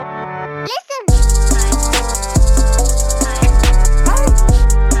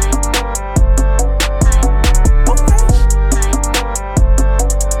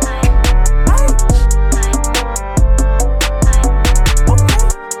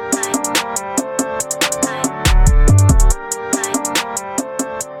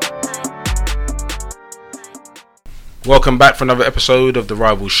Welcome back for another episode of The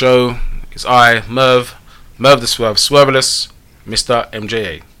Rival Show. It's I, Merv the Swerve Swerveless, Mr.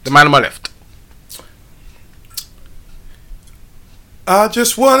 MJA, the man on my left. I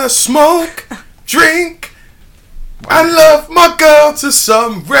just wanna smoke, drink, and love my girl to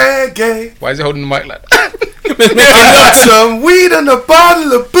some reggae. Why is he holding the mic like that? I got some weed and a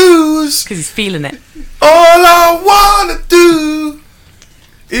bottle of booze. Because he's feeling it. All I wanna do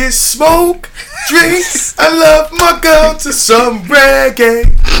is smoke, drink, and love my girl to some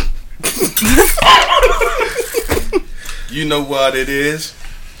reggae. You know what it is?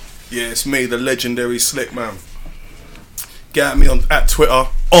 Yeah, it's me, the legendary Slick Man. Get at me at Twitter,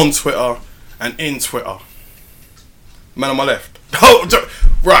 on Twitter, and in Twitter. Man on my left. Oh,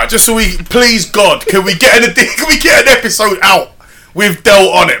 right. Just so we, please God, can we get an episode out with Del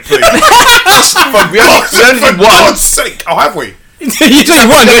on it, please? For God's sake. Oh, have we? You've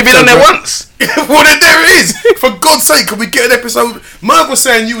been on there once. Well, there it is. For God's sake, can we get an episode? Merv was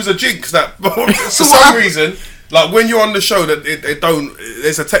saying you was a jinx. That for some reason, like when you're on the show, that it don't.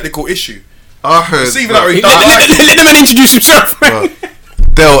 There's a technical issue. I heard. See, even let the man introduce himself.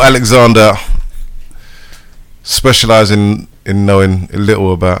 Del Alexander, specialising in knowing a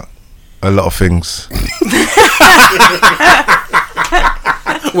little about a lot of things.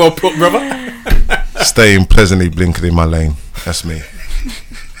 Well put, brother. Staying pleasantly blinking in my lane. That's me.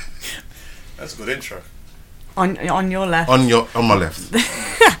 That's a good intro. On your left. On my left.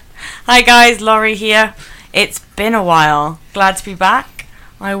 Hi guys, Laurie here. It's been a while. Glad to be back.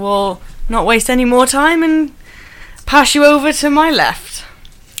 I will not waste any more time and pass you over to my left.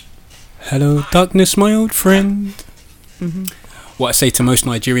 Hello, darkness, my old friend. Mm-hmm. What I say to most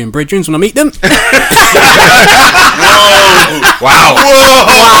Nigerian brethren when I meet them. Wow.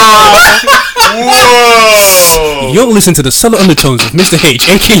 You're listening to the subtle undertones of Mr. H,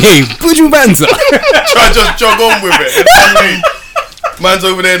 aka Buju Banza. Try to just jog on with it. You know what I mean? Man's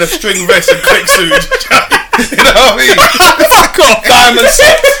over there in a string vest and click suit. You know what I mean? Fuck off. Diamond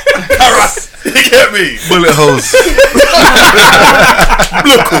socks. You get me? Bullet holes.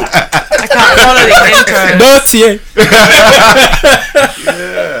 I can't follow the intro. Dirty.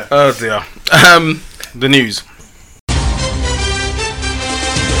 Yeah. Oh dear. The news.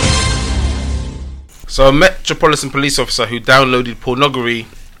 So a Metropolitan police officer who downloaded pornography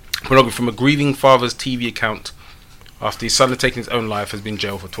from a grieving father's TV account after his son had taken his own life has been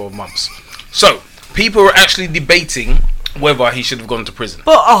jailed for 12 months. So, people are actually debating whether he should have gone to prison.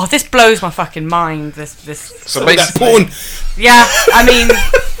 But this blows my fucking mind. This. So basically, porn. Yeah, I mean,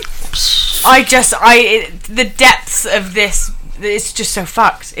 the depths of this. It's just so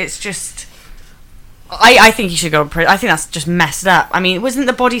fucked. It's just. I think he should go to prison. I think that's just messed up. I mean, wasn't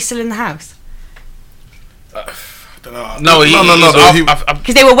the body still in the house? No.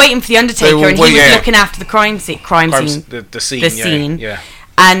 Because they were waiting for the Undertaker, and he was looking after the crime scene. The scene. Yeah.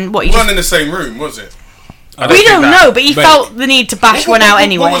 And what? It wasn't in the same room, was it? We don't know, but he felt the need to bash one out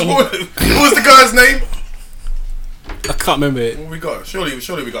anyway. What was the guy's name? I can't remember it. What we got? Surely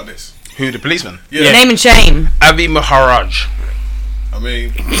we got this. Who, the policeman? Yeah. Name and shame. Avi Maharaj. I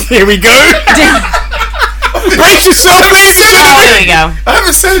mean, Here we go. Brace yourself, please. There we go. I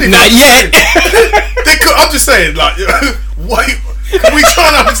haven't said anything. Not yet. I'm just saying, like, wait. We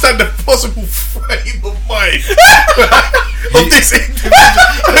trying to understand the possible frame of mind of this individual.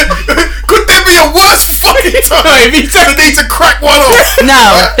 Could there be a worse fucking time to need to crack one off?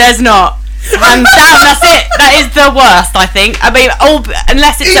 No, there's not. Hands down, that's it. That is the worst, I think. I mean,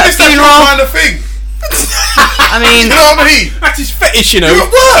 unless it's Even at a if that's your funeral. kind of thing. I mean, You know what I mean? That's his fetish, you know. You're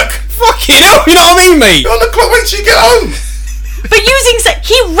at work. Fucking hell, you know what I mean, mate? You're on the clock when you get home. but using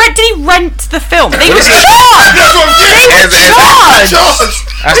did he rent the film? They were Was it- charged. That's what I'm getting. Charged.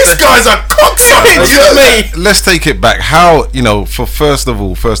 This guy's a cocksucker. You know what I mean? Let's take it back. How, first of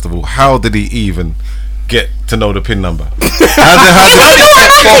all, how did he even get to know the PIN number? How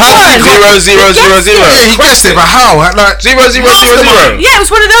did Zero. Yeah, he gets it, but how? Like 0. Yeah, it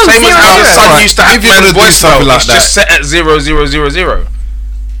was one of those. Same as how the Zero. son used to have If you're man's gonna do voice something like like it's just set at 0.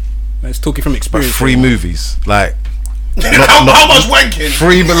 Let's talk it from but experience. free movies, like How much wanking?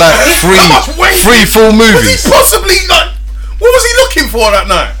 free How much wanking? free full Was movies. he possibly like? What was he looking for that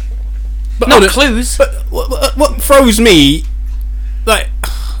night? But No no, clues. But what throws me, like,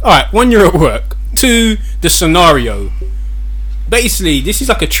 alright, one, you're at work. Two, the scenario. Basically, this is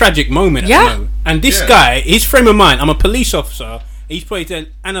like a tragic moment. Yeah. At the moment. And this guy, his frame of mind, I'm a police officer. He's probably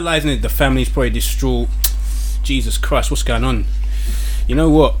analysing it. The family's probably distraught. Jesus Christ, what's going on? You know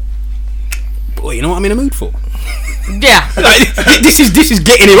what? Boy, you know what I'm in a mood for? Yeah. Like, this is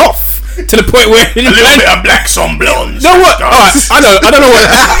getting him off. to the point where A little bit of blacks on blondes. No, what? Alright, I don't know what.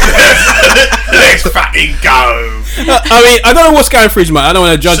 Let's fucking go. I mean, I don't know what's going through his mind. I don't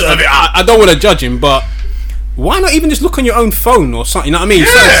want to judge. Serve it up. I don't want to judge him, but why not even just look on your own phone or something? You know what I mean?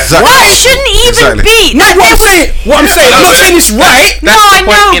 Yeah. So, Why it shouldn't even be? No, what I'm saying, I'm not saying it's right. No, That's I the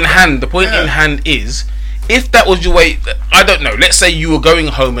point know. in hand. The point in hand is, if that was your way, I don't know. Let's say you were going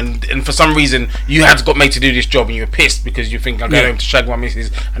home and for some reason you had got made to do this job and you were pissed because you think I'm going home to shag my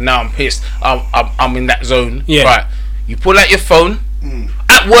missus and now I'm pissed. I'm in that zone. Yeah. Right. You pull out your phone.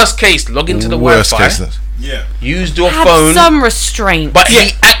 At worst case, log into the Worst Wi-Fi. case. Yeah. Use your Have phone. some restraint. But Yeah,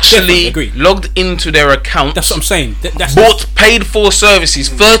 he actually definitely agree. logged into their account. That's what I'm saying. That's Bought paid for services,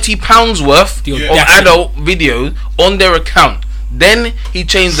 £30 worth The of audacity. adult video on their account. Then he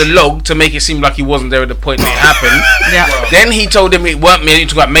changed the log to make it seem like he wasn't there at the point that it happened. Yeah. Then he told him it weren't me. He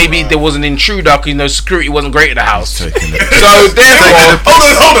talked about maybe there was an intruder because security wasn't great at the house. So Taking it. therefore,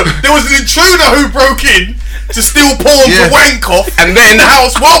 Hold on. There was an intruder who broke in to steal porn Yeah. to wank off And then- in the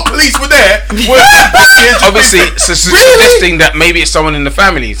house while police were there. obviously suggesting that maybe it's someone in the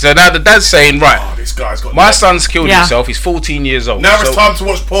family. So now the dad's saying, right, Oh, this guy's got. my son's killed Yeah. himself. He's 14 years old. Now So- it's time to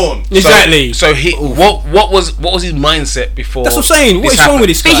watch porn. exactly. So he what was his mindset before? That's what I'm saying. What this is wrong with happened?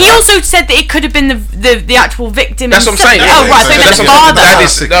 this But guy? he also said that it could have been the actual victim. That's what I'm saying. himself. Oh, right. So he meant That's the what I'm saying. father.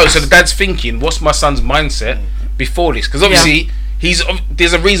 The dad is, so the dad's thinking, what's my son's mindset before this? Because obviously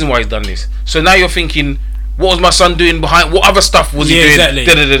there's a reason why he's done this. So now you're thinking, what was my son doing behind? What other stuff was he Yeah, doing? exactly.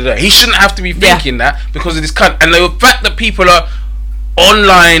 Da-da-da-da. He shouldn't have to be thinking that because of this cunt. And the fact that people are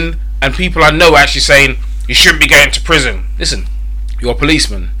online and people I know are actually saying you shouldn't be going to prison. Listen, you're a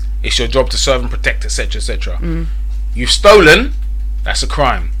policeman. It's your job to serve and protect, etc., etc. You've stolen. That's a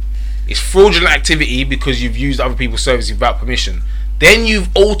crime. It's fraudulent activity because you've used other people's services without permission. Then you've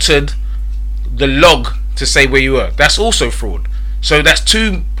altered the log to say where you were. That's also fraud. So that's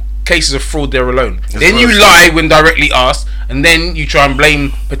two cases of fraud there alone. Then you lie when directly asked, and then you try and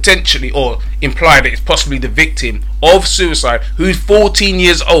blame potentially or imply that it's possibly the victim of suicide who's 14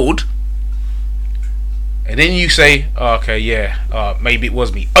 years old. And then you say, oh, okay, yeah, maybe it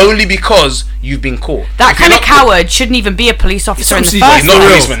was me. Only because you've been caught. That If you're kind of not caught- coward shouldn't even be a police officer in the obviously- first He's not a place.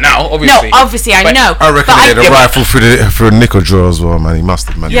 policeman now, obviously. No, obviously I But know. I reckon but he had a yeah, but- rifle through a nickel drawer as well, man. He must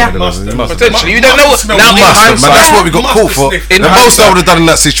have, man. Yeah. He must have. Potentially. You don't know what. Smell Now, in must have, Man, hindsight. that's what we got Must caught have for. sniffed. The In most I hindsight- would have done in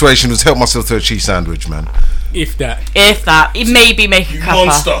that situation was help myself to a cheese sandwich, man. If that. If that, it maybe make a You cuppa.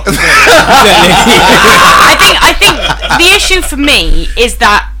 monster. I think the issue for me is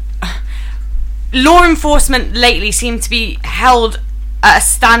that law enforcement lately seem to be held at a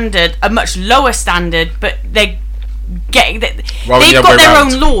standard, a much lower standard, but they're getting Rather than they've the other got way their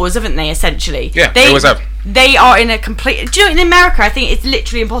round. own laws, haven't they? Essentially, Yeah, they always have. They are in a complete. Do you know, in America, I think it's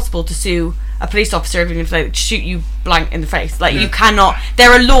literally impossible to sue a police officer even if they shoot you blank in the face. Like you cannot.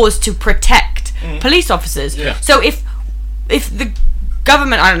 There are laws to protect police officers. Yeah. So if the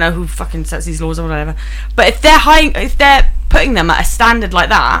government, I don't know who fucking sets these laws or whatever, but if they're putting them at a standard like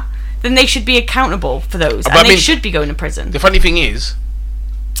that, then they should be accountable for those, But and I they mean, should be going to prison. The funny thing is,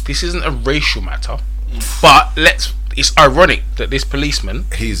 this isn't a racial matter, but it's ironic that this policeman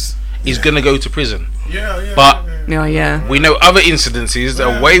He's is going to go to prison. Yeah. But Yeah. we know other incidences that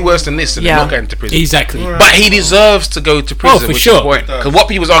are way worse than this, and Yeah. they're not going to prison. Exactly. But he deserves to go to prison. for which sure. is the point. Because what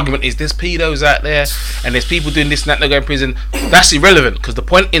people's argument is, there's pedos out there, and there's people doing this and that, they're going to prison. That's irrelevant, because the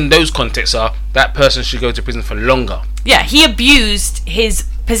point in those contexts are that person should go to prison for longer. Yeah, he abused his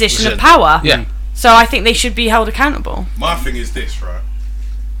position of Listen, power. yeah. So I think they should be held accountable. My thing is this, right?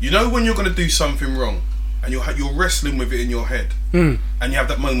 You know when you're going to do something wrong and you're wrestling with it in your head, and you have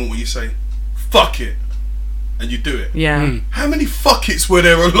that moment where you say, "Fuck it," and you do it. Yeah. How many fuck it's were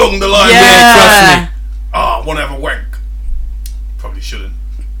there along the line? Yeah. Trust me. I want to have a wank. Probably shouldn't.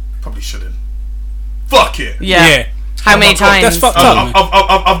 Fuck it. Yeah. How many my God, times? that's fucked up.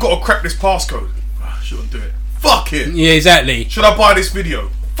 I've got to crack this passcode. Shouldn't do it. Fuck it. Yeah, exactly. Should I buy this video?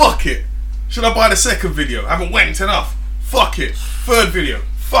 Fuck it. Should I buy the second video? I haven't wanked enough. Fuck it. Third video.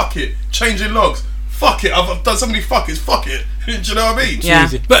 Fuck it. Changing logs. Fuck it. I've done so many fuck it's. Fuck it. Do you know what I mean? Yeah.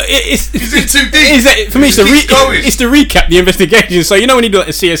 Easy. But it's Is it too deep? Is that, for me, it's It the keeps going. it's the recap, the investigation. So you know when you do like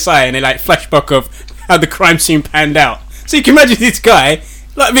a CSI and they like flashback of how the crime scene panned out. So you can imagine this guy,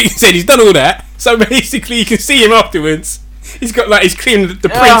 like Vicky said, he's done all that. So basically, you can see him afterwards. He's got like he's cleaning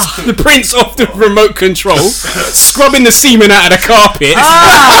the prints off the remote control, scrubbing the semen out of the carpet.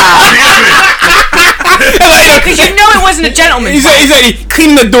 Because you know it wasn't a gentleman. He's like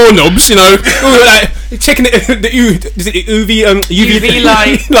cleaning the doorknobs, you know, like checking the UV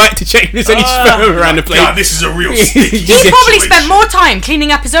light. light to check if there's any sperm around the place. God, this is a real sticky He probably situation. spent more time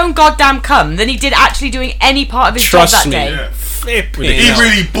cleaning up his own goddamn cum than he did actually doing any part of his Trust job that me. day. Yeah. Flipping He hell.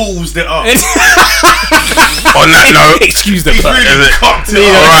 really ballsed it up. On that note, Excuse the He's pun. really cocked it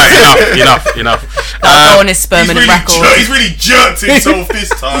up. alright, enough. I'll go on his sperm He's and really, record. he's really jerked himself this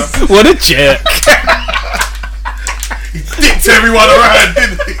time. What a jerk. He dicked everyone around,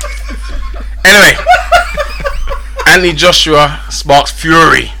 didn't he? Anyway, Anthony Joshua sparks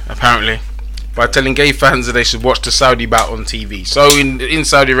fury, apparently, by telling gay fans that they should watch the Saudi bout on TV. So in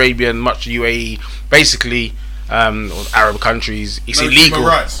Saudi Arabia and much UAE, basically, or Arab countries, it's No illegal. human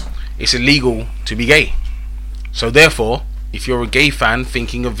rights. It's illegal to be gay. So therefore, if you're a gay fan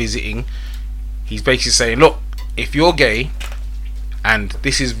thinking of visiting, he's basically saying, look, if you're gay, and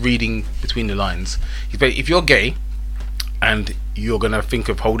this is reading between the lines, if you're gay and you're gonna think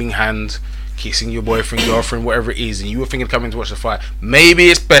of holding hands, kissing your boyfriend, girlfriend, whatever it is, and you were thinking of coming to watch the fight, maybe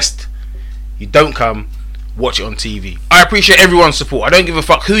it's best you don't come, watch it on TV. I appreciate everyone's support. I don't give a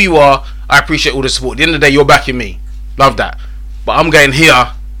fuck who you are. I appreciate all the support. At the end of the day, you're backing me. Love that. But I'm going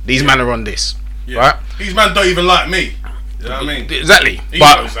here. These men are on this. Yeah. Right? These men don't even like me. You know what I mean? Exactly. He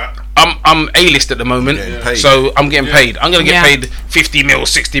But knows that. I'm A-list at the moment, Getting paid. so I'm getting paid. I'm gonna get Yeah. paid 50 mil,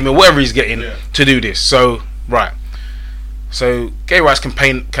 60 mil, whatever he's getting to do this. So right. So gay rights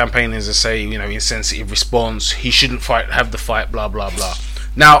campaigners are say, insensitive response. He shouldn't have the fight. Blah blah blah.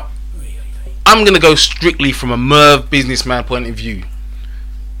 Now, I'm gonna go strictly from a Merv businessman point of view.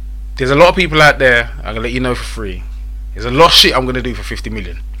 There's a lot of people out there. I'm gonna let you know for free. There's a lot of shit I'm gonna do for 50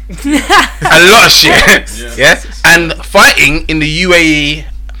 million. A lot of shit. Yeah. And fighting in the UAE,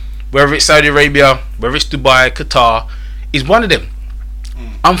 whether it's Saudi Arabia, whether it's Dubai, Qatar, is one of them.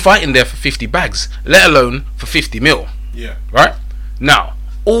 I'm fighting there for 50 bags, let alone for 50 mil. Yeah. Right? Now,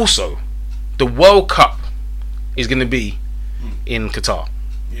 also, the World Cup is going to be in Qatar.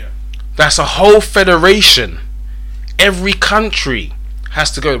 Yeah. That's a whole federation. Every country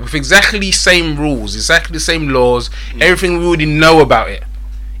has to go with exactly the same rules, exactly the same laws, everything we already know about it.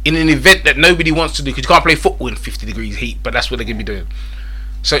 In an event that nobody wants to do, because you can't play football in 50 degrees heat, but that's what they're going to be doing.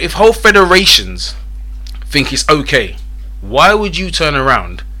 So if whole federations think it's okay, why would you turn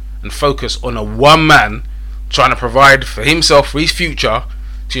around and focus on a one man trying to provide for himself, for his future,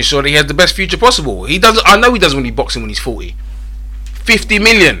 to ensure that he has the best future possible? He doesn't. I know he doesn't want to be boxing when he's 40. 50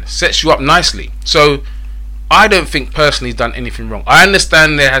 million sets you up nicely. So I don't think personally he's done anything wrong. I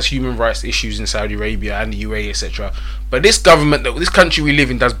understand there has human rights issues in Saudi Arabia and the UAE, etc. But this government, this country we live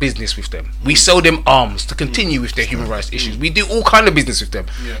in, does business with them. We sell them arms to continue with their human rights issues. We do all kind of business with them.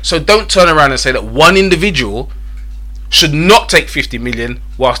 Yeah. So don't turn around and say that one individual should not take 50 million,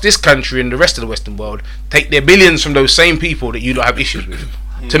 whilst this country and the rest of the Western world take their billions from those same people that you don't have issues with.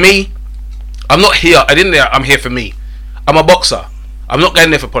 To me, I'm not here. I'm here for me. I'm a boxer. I'm not going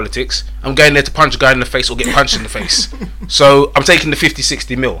there for politics. I'm going there to punch a guy in the face or get punched in the face. So I'm taking the 50,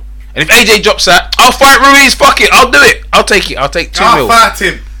 60 mil. And if AJ drops that, I'll fight Ruiz. Fuck it. I'll do it. I'll take it. I'll take 2 I'll mil. fight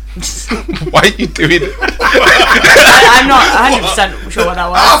him. Why are you doing it? I'm not 100% sure what that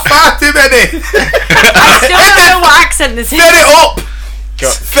was. I'll fight him, Eddie. I still don't know what accent this is. Fed it up.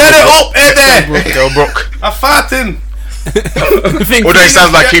 Fed it up, Eddie. Go Brook. I fight him. The thing, Although he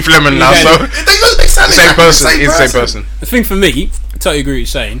sounds like Keith Lemon now, Yeah. so They sound same exactly person. It's the same person. the thing for me, I totally agree with you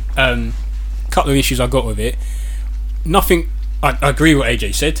saying. Couple of issues I got with it. Nothing. I agree with what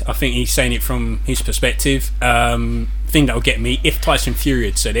AJ said. I think he's saying it from his perspective. Thing that will get me, if Tyson Fury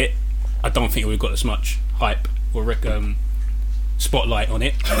had said it, I don't think it would have got as much hype or spotlight on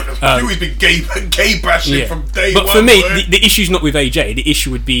it. Fury's been gay bashing from day one. But for me, boy. the issue's not with AJ. The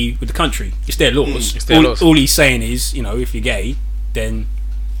issue would be with the country. It's their laws. It's their laws. All he's saying is, if you're gay, then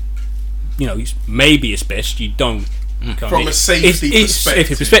maybe it's best you don't. come From in. a safety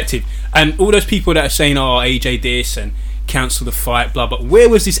Safety perspective, and all those people that are saying, "Oh, AJ this and cancel the fight," blah blah. Where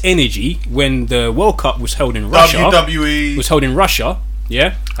was this energy when the World Cup was held in Russia? WWE. Was held in Russia.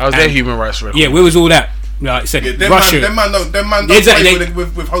 Yeah. How's their human rights record? Yeah. Where was all that? Like I said, Yeah, them Russia. man don't Exactly, play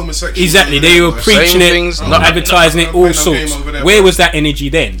with homosexuals. Exactly, they were preaching Same it, things, advertising it, no all game sorts. over there, Where bro. was that energy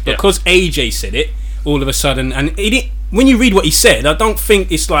then? Because AJ said it, all of a sudden, and when you read what he said, I don't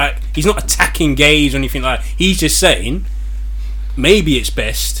think it's like he's not attacking gays or anything like that. He's just saying maybe it's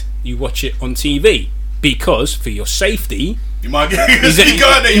best you watch it on TV because for your safety. You might get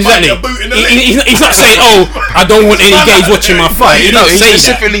you might get a boot in the leg. He's not saying, "Oh, I don't want any gays watching my fight." He No, didn't he say that.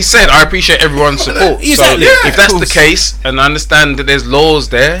 specifically said, "I appreciate everyone's support." Exactly. So Yeah, if that's of the course. case, and I understand that there's laws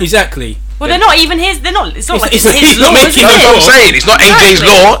there, Exactly. Well, they're not even his. They're not. It's not like It's- it's his he's not law. making that's the what I'm law. saying. It's not AJ's Exactly.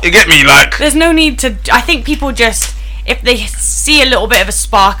 law. You get me? Like, There's no need to. I think people just, if they see a little bit of a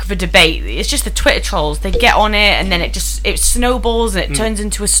spark of a debate, it's just the Twitter trolls. They get on it, and then it snowballs, and it turns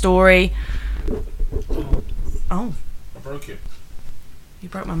into a story. Oh, I broke it. you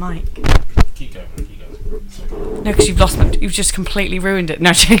broke my mic. keep going. No, because you've just completely ruined it.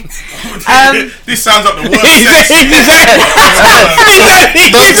 No, joking. This sounds like the worst.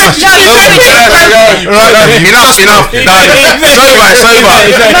 Enough.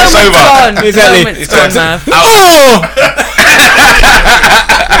 Sober. Moment's gone, Merv.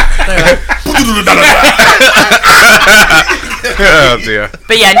 Oh dear.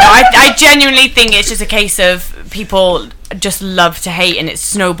 But yeah, no, I genuinely think it's just a case of people just love to hate, and it's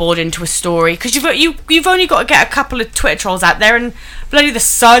snowballed into a story because you've only got to get a couple of Twitter trolls out there, and bloody the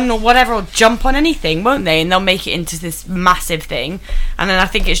Sun or whatever will jump on anything, won't they? And they'll make it into this massive thing, and then I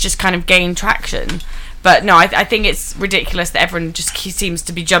think it's just kind of gained traction. But no, I think it's ridiculous that everyone just seems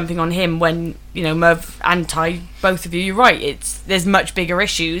to be jumping on him when, you know, Merv and Ty, both of you, you're right. There's much bigger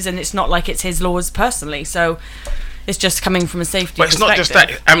issues, and it's not like it's his laws personally. So it's just coming from a safety But it's perspective. not just that.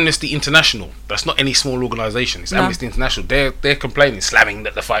 It's Amnesty International. That's not any small organisation. It's No. Amnesty International. They're complaining, slamming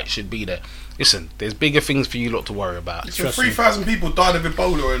that the fight should be there. Listen, there's bigger things for you lot to worry about. So 3,000 people died of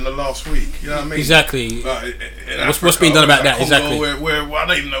Ebola in the last week. You know what I mean? Exactly. In What's being done about that? Congo, Exactly. Where I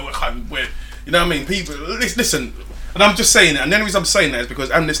don't even know where. You know what I mean? People, listen, and I'm just saying that. And the only reason I'm saying that is because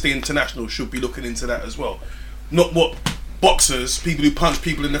Amnesty International should be looking into that as well. Not what boxers, people who punch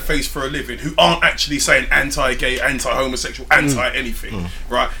people in the face for a living, who aren't actually saying anti-gay, anti-homosexual, anti-anything,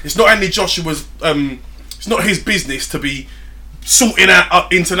 right? It's not Anthony Joshua's. It's not his business to be sorting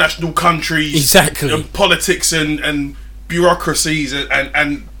out international countries, Exactly. Politics and bureaucracies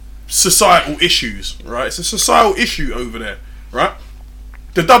and societal issues, right? It's a societal issue over there, right?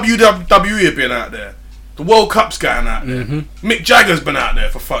 The WWE have been out there. The World Cup's going out there. Mick Jagger's been out there,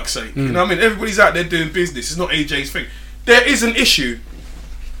 for fuck's sake. You know what I mean? Everybody's out there doing business. It's not AJ's thing. There is an issue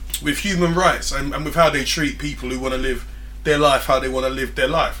with human rights and with how they treat people who want to live their life, how they want to live their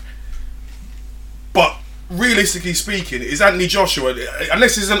life. But realistically speaking, is Anthony Joshua,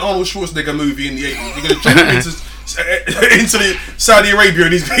 unless it's an Arnold Schwarzenegger movie in the 80s, you're going to jump into the Saudi Arabia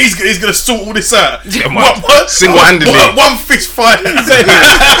and he's going to sort all this out. Yeah, What? single-handedly. One fist fight. You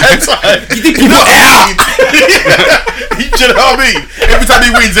know what I mean? Do you know what I mean? Every time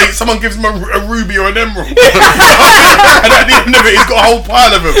he wins, someone gives him a ruby or an emerald. And at the end of it, he's got a whole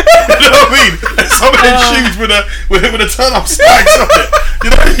pile of them. You know what I mean? And some of them shoes with a turn-up spikes on it.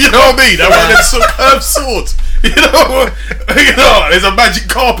 You know what I mean? And one of them curved swords. You know, there's a magic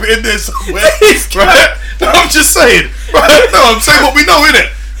carpet in there somewhere. Right? No, I'm just saying. Right? No, I'm saying what we know, innit?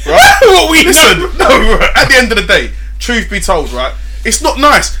 Right? What we Listen, know. no, right, at the end of the day, truth be told, right, it's not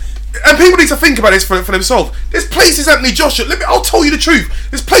nice. And people need to think about this for themselves. There's places, Anthony Joshua, I'll tell you the truth.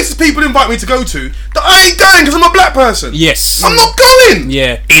 There's places people invite me to go to that I ain't going because I'm a black person. Yes. I'm not going.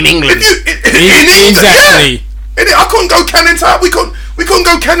 Yeah. In England. In England, Exactly. yeah. I couldn't go Canning Town. We couldn't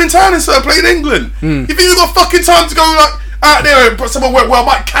go Canning Town and start playing England. You think you got fucking time to go like out there and put somewhere where I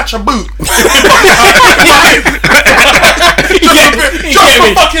might catch a boot? Just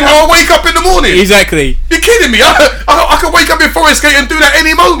for fucking how I wake up in the morning. Exactly. You're kidding me? I could wake up in Forest Gate and do that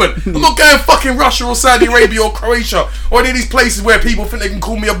any moment. I'm not going fucking Russia or Saudi Arabia or Croatia or any of these places where people think they can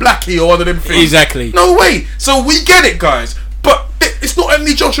call me a blackie or one of them things. Exactly. No way. So we get it, guys. But it's not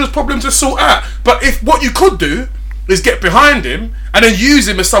Anthony Joshua's problem to sort out. But if what you could do is get behind him and then use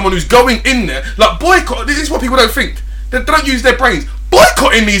him as someone who's going in there, like boycott. This is what people don't think. They don't use their brains.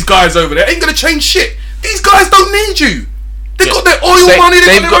 Boycotting these guys over there ain't gonna change shit. These guys don't need you. They've got their oil money,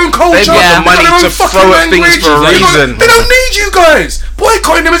 they've got their own culture, they've got the money their own to fucking throw at things language. for a reason. They don't need you guys.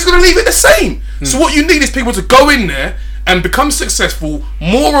 Boycotting them is going to leave it the same. So what you need is people to go in there and become successful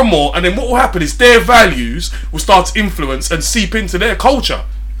more and more, and then what will happen is their values will start to influence and seep into their culture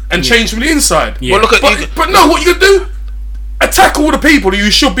and change from the inside. Yeah. Well, look at But no, what you can do? Attack all the people who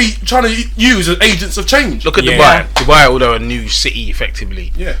you should be trying to use as agents of change. Look at Yeah. Dubai, although a new city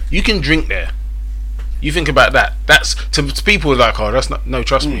effectively. Yeah. You can drink there. You think about that. That's to people like, oh, that's not. No,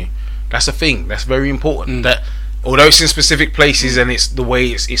 trust me, that's a thing. That's very important. That although it's in specific places and it's the way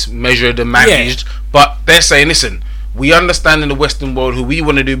it's measured and managed, but they're saying, listen, we understand in the Western world who we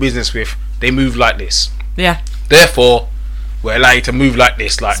want to do business with. They move like this. Yeah. Therefore, we're allowed to move like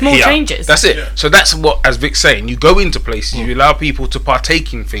this, like Small here. changes. That's it. Yeah. So that's what, as Vic's saying, you go into places, you allow people to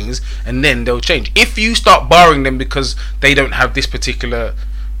partake in things, and then they'll change. If you start barring them because they don't have this particular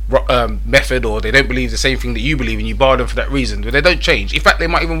method or they don't believe the same thing that you believe, and you bar them for that reason, but they don't change. In fact, they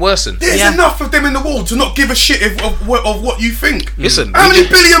might even worsen. There's enough of them in the world to not give a shit of what you think. Listen, How we many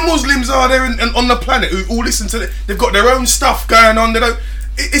just- billion Muslims are there on the planet who all listen to it? They've got their own stuff going on. They don't.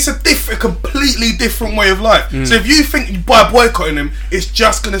 It's a completely different way of life. So if you think by boycotting them, it's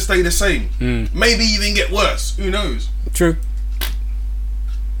just going to stay the same, maybe even get worse. Who knows? True.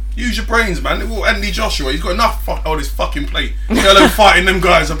 Use your brains, man. Well, Anthony Joshua, he's got enough on his fucking plate. Hello, fighting them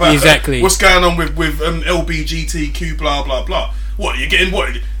guys about Exactly. what's going on with LBGTQ, blah blah blah. What you're getting?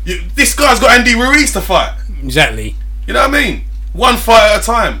 What this guy's got Andy Ruiz to fight. Exactly. You know what I mean? One fight at a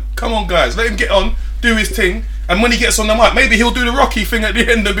time. Come on, guys, let him get on, do his thing. And when he gets on the mic, maybe he'll do the Rocky thing at the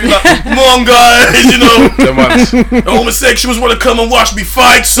end and be like, "Come on, guys, you know, the homosexuals want to come and watch me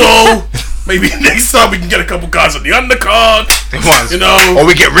fight, so maybe next time we can get a couple guys on the undercard, you know, or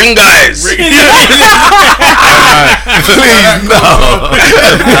we get ring guys." Please, no.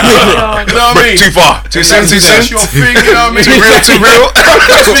 You know what I mean? Too far, too soon, too That's soon. your thing, you know what I mean? Too real.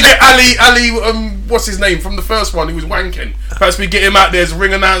 Perhaps we get Ali, what's his name from the first one? He was wanking. Perhaps we get him out there as a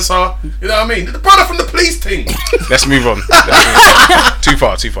ring announcer. You know what I mean? The brother from the police team. Let's move on. Too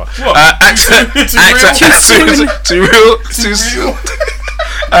far. Too real? Too soon.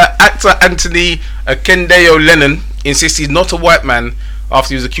 Actor Anthony Kendeo Lennon insists he's not a white man after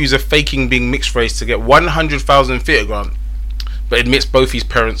he was accused of faking being mixed race to get 100,000 theatre grant, but admits both his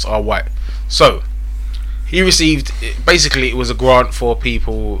parents are white. So he received, basically it was a grant for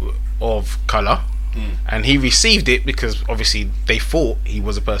people of colour, and he received it because obviously they thought he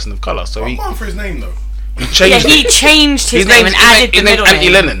was a person of colour. So I'm going for his name though. he changed He changed his name and added the middle Anthony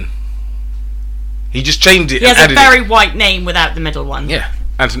name. Lennon. He just changed it. He has and a added very white name without the middle one. Yeah,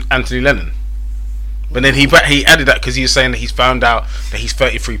 Anthony Lennon. But then he added that because he was saying that he's found out that he's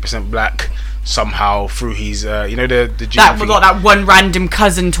 33% black somehow through his the gene That thing. got that one random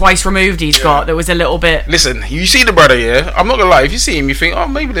cousin twice removed he's got that was a little bit. Listen, you see the brother, yeah. I'm not gonna lie. If you see him, you think, oh,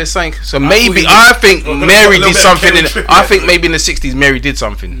 maybe there's something. So maybe thought I think Well, Mary a little did bit of something. Kerry Trickett. I think maybe in the '60s Mary did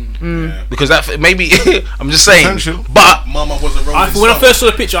something Yeah. because that maybe I'm just saying. Potential. But Mama was a rolling When I stone. first saw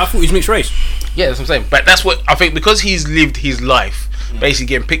the picture, I thought he was mixed race. yeah, that's what I'm saying. But that's what I think because he's lived his life basically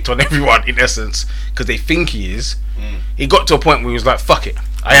getting picked on everyone in essence because they think he is. He got to a point where he was like, "Fuck it,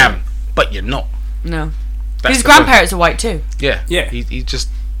 I am," but you're not. No. That's His the point. grandparents are white too. Yeah, Yeah. He just.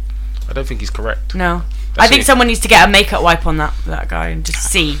 I don't think he's correct. No. That's I think it. someone needs to get a makeup wipe on that guy and just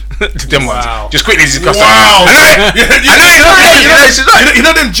see. Them ones. Wow. Just quickly discuss. Wow. I know it. You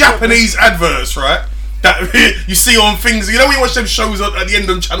know them Japanese adverts, right? That you see on things. You know when you watch them shows at the end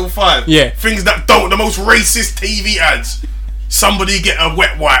of Channel 5. Yeah. Things that don't the most racist TV ads. Somebody get a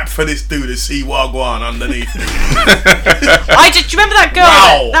wet wipe for this dude to see Wagwan underneath. Do you remember that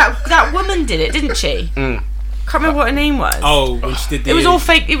girl? Wow. That woman did it, didn't she? Can't remember what her name was. Oh, when she did the... It was all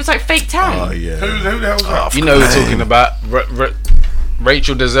fake. It was like fake tan. Oh yeah. Who the hell's that? You know we're talking about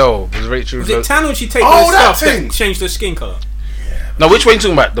Rachel Dazelle. Was Rachel? Was it tan when she take Oh, the that stuff thing. that changed her skin colour? No, which one are you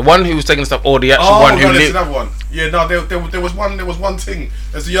talking about? The one who was taking stuff, or the actual Oh, one who no, there's lived? another one. Yeah, no, there was one thing.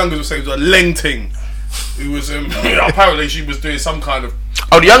 As the youngers were saying, it was a Leng thing. Who was apparently she was doing some kind of.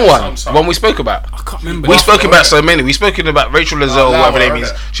 Oh, the young one, Some- the one we spoke about. I can't remember. We that. spoke about so many. We spoken about Rachel Dazelle, Laura, whatever her name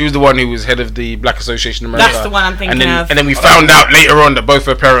is. yeah. She was the one who was head of the Black Association of America. That's the one I'm thinking and then, of. And then we found out later on that both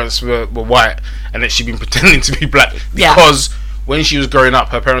her parents were white, and that she'd been pretending to be black Yeah. because when she was growing up,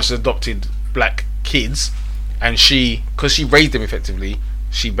 her parents adopted black kids, and because she raised them effectively,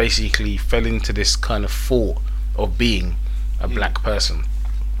 she basically fell into this kind of thought of being a black person.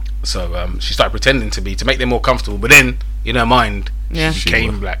 So she started pretending to make them more comfortable, but then in her mind, Yeah. she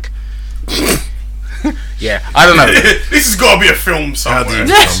became black. Yeah, I don't know. This has got to be a film somewhere.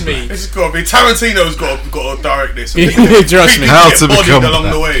 Trust me. This has got to be. Tarantino's got to direct this. Trust me. How Get to bodied become along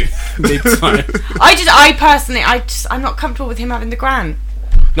black. the way. Big time. I'm not comfortable with him having the grant.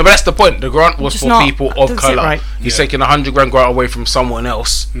 No, but that's the point. The grant was Just for not- people doesn't of sit colour. right. He's taking $100 grand grant away from someone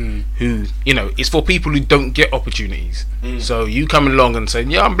else who, it's for people who don't get opportunities. So you come along and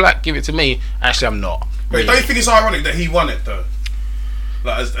saying, "Yeah, I'm black, give it to me." Actually, I'm not. Wait, don't you think it's ironic that he won it though?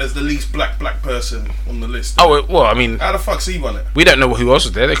 Like as the least black person on the list. Oh well, I mean, How the fuck's he won it? we don't know who else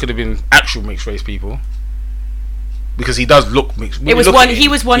was there. There could have been actual mixed race people because he does look mixed. When It you was look one. at He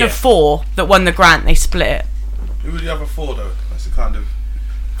him- was one of Yeah. 4 that won the grant. They split it. Who were the other 4 though? That's the kind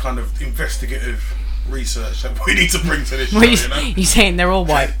of investigative research that we need to bring to this show. What You know? you saying? They're all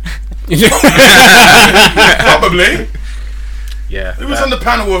white. Probably. Yeah, Who was on the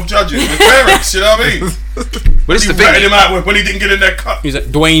panel of judges? The parents. You know what I mean? but it's He the ratted him thing. out when he didn't get in their cut. He was like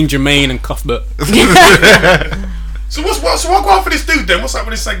Dwayne, Jermaine, and Cuthbert. So what go on for this dude then? What's up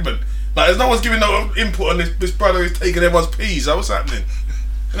with this segment? Like, there's no one's giving no input on this brother who's taking everyone's peas. What's happening?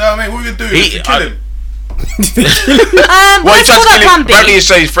 You know what I mean? What are we gonna do? Kill him? Well, he Let's tried call to that kill plan him. B. Apparently, he's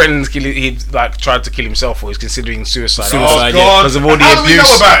saying his friends he'd like tried to kill himself, or he's considering suicide. Suicide. Oh yeah. God! Because of all the How do we abuse.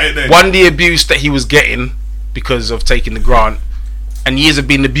 know about it then? One, the abuse that he was getting because of taking the grant, and years of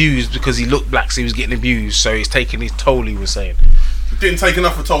being abused because he looked black, so he was getting abused. So he's taking his toll. He was saying. It didn't take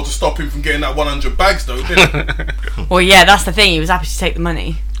enough of a toll to stop him from getting that 100 bags though, did it? Well, yeah, that's the thing. He was happy to take the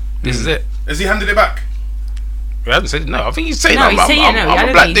money. This is it. Has he handed it back? He hasn't said it. No, I think he's saying No, I'm he's saying it, no, I a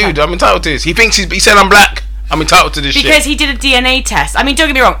don't black think he's dude. that. I'm entitled to this. He thinks he said I'm black. I'm entitled to this shit. Because he did a DNA test. I mean, don't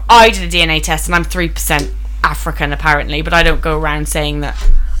get me wrong, I did a DNA test and I'm 3% African apparently, but I don't go around saying that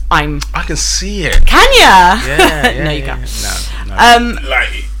I'm... I can see it. Can ya? Yeah, No, you can't. No.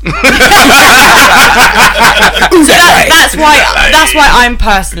 Like, That's why I'm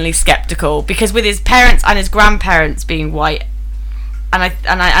personally skeptical, because with his parents and his grandparents being white, and I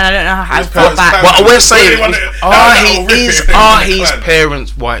don't know how His far parents back. can- Well, we're saying, Really wanna- are his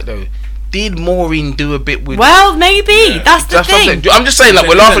parents white though? Did Maureen do a bit with? Well, maybe that's the That's what I'm thing. saying. I'm just saying, like,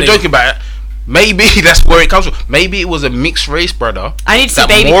 we're laughing, Definitely. joking about it. Maybe that's where it comes from. Maybe it was a mixed race brother I need to see that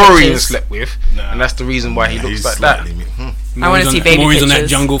baby Maureen pictures. slept with, and that's the reason why he looks He's like that. slightly I want to see baby Maureen's on that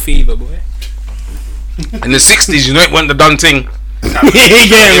pictures. jungle fever, boy. In the 60s, you know, it weren't the done thing. You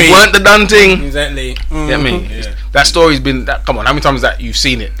get It me? weren't the done thing. Exactly. Get me? That story's been that. Come on, how many times that you've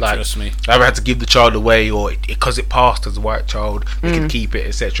seen it? Like, Trust me. I ever had to give the child away, or because it passed as a white child, they could keep it,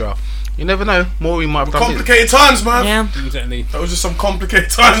 etc. You never know. Maureen might have done it. complicated times, man. Yeah. Exactly. That was just some complicated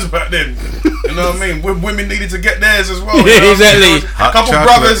times back then. You know what I mean? Women needed to get theirs as well. You know? Exactly. A couple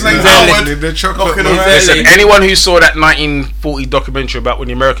brothers named Howard The chocolate knocking was- around. Listen, anyone who saw that 1940 documentary about when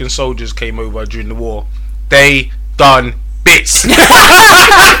the American soldiers came over during the war, they done bits. Of course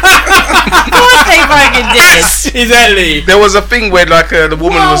they fucking did. Exactly. There was a thing where like the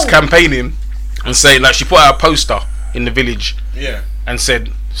woman was campaigning and saying, like, she put out a poster in the village Yeah. and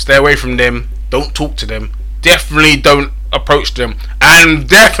said, stay away from them, don't talk to them, definitely don't approach them, and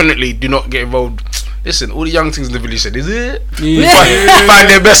definitely do not get involved. Listen, all the young things in the village said, is it? Find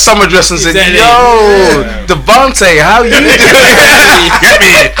their best summer dress and said, Exactly. yo, Devontae, how you doing? Get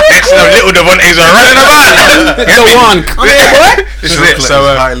me? Next to little Devontae's are running about. Get Go me? on. Come here, boy. This is Chocolate it. So,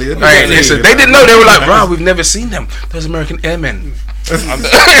 is highly hey, addictive. listen, they didn't know. They were like, bro, we've never seen them. Those American airmen. Them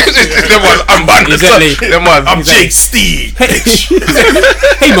ones, I'm banned. Exactly. Them ones. I'm Jake Steve. Hey,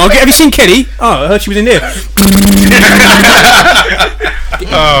 Margaret, have you seen Kelly? Oh, I heard she was in there.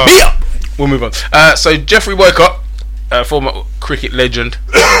 We'll move on. So Jeffrey Boycott, former cricket legend,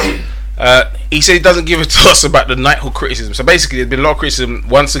 he said he doesn't give a toss about the knighthood criticism. So basically, there's been a lot of criticism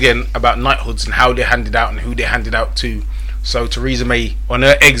once again about knighthoods and how they're handed out and who they're handed out to. So Theresa May, on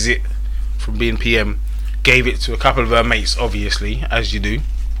her exit from being PM, gave it to a couple of her mates, obviously, as you do.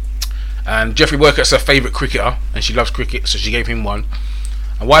 And Jeffrey Boycott's her favourite cricketer, and she loves cricket, so she gave him one.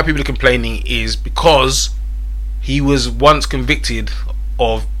 And why people are complaining is because he was once convicted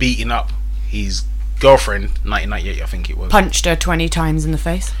of beating up his girlfriend, 1998, I think it was. Punched her 20 times in the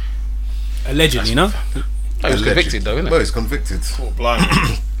face. Allegedly, no? Oh, he was convicted, though, isn't Well, it? he's convicted.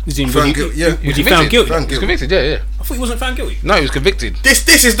 Blind. Was he, Found guilty, yeah. was he found guilty? Found He was guilty. convicted, yeah. I thought he wasn't found guilty. No, he was convicted. This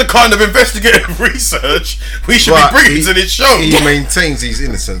is the kind of investigative research we should But be bringing to this show. He maintains his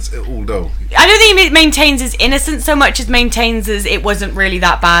innocence, although I don't think he maintains his innocence so much as maintains as it wasn't really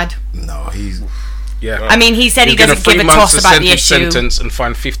that bad. no, he's Yeah. I mean, he said he He's given doesn't give a 3 months toss about the suspended issue. sentence and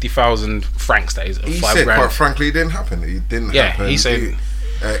fined 50,000 francs. That is he 5 said grand. quite frankly it didn't happen. It didn't Yeah, happen. he said- It-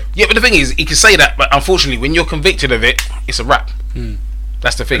 Yeah, but the thing is, he can say that, but unfortunately, when you're convicted of it, it's a wrap.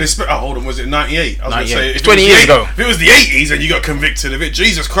 That's the thing. Hold on, was it 98? I was 98. gonna say, It's if it 20 was years the ago. If it was the 80s and you got convicted of it,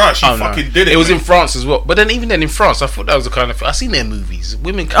 Jesus Christ, you Oh, no. fucking did it. It was mate. in France as well. But then, even then in France, I thought that was the kind of. I seen their movies.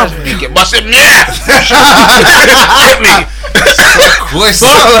 Women casually get busted. Yeah! Get me!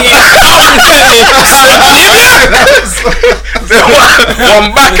 One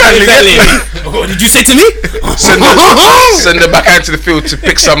backhand. Exactly. Get me. What did you say to me? Send her back out to the field to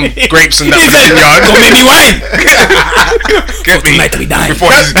pick some grapes and that for the vineyard. Don't make me whine. Get me. Tonight we dine.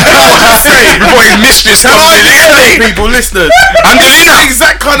 Before his mistress Can comes I in. just Get say, me. people, listen, Angelina. the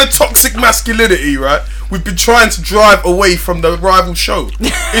exact kind of toxic masculinity, right? We've been trying to drive away from the rival show.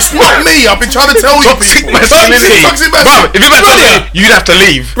 It's not me. I've been trying to tell you Toxic people. masculinity. Toxic Bro, masculinity. if you're gonna tell me, you'd have to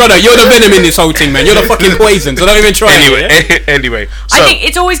leave. Brother, you're the venom in this whole thing, man. You're the fucking poison, so don't even try Anyway, it. anyway. So, I think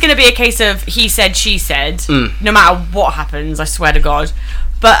it's always going to be a case of he said, she said, no matter what happens. I swear to God.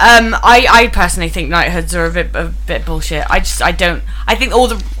 But I personally think knighthoods are a bit bullshit. I don't. I think a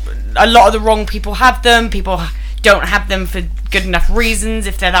lot of the wrong people have them. People don't have them for good enough reasons.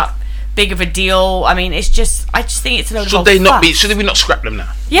 If they're that big of a deal, I mean, I just think it's a load of should old they not fuss. be? Should we not scrap them now?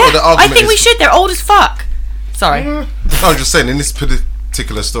 Yeah, Well, the I argument think we is- should. They're old as fuck. Sorry. No, I'm just saying in this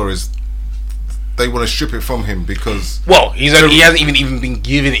particular stories, they want to strip it from him because Well, he hasn't even been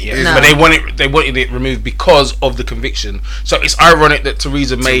given it yet, No. but they wanted it removed because of the conviction. So it's ironic that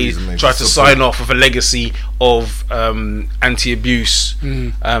Theresa May tried to so sign off with a legacy of anti-abuse.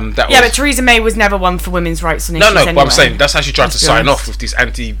 That Yeah, was, but Theresa May was never one for women's rights and no, issues but I'm anyway. saying that's how she tried to Let's be sign honest. off with this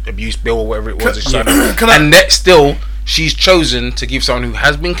anti-abuse bill or whatever it was. that she signed off. Can I- And that still, she's chosen to give someone who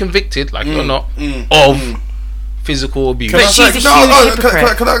has been convicted, like it or not, of physical abuse. But she's a huge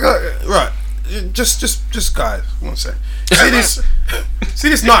hypocrite. Can I, right, just guys, one sec. See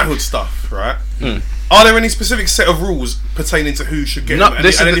this knighthood stuff, right? Are there any specific set of rules pertaining to who should get No, them?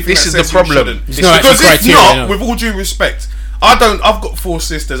 this is the problem. It's no Because actual if criteria, not, no. with all due respect, I've got 4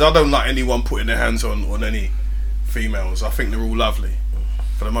 sisters. I don't like anyone putting their hands on any females. I think they're all lovely,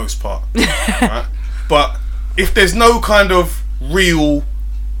 for the most part. Right? But if there's no kind of real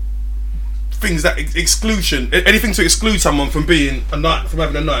things that anything to exclude someone from being from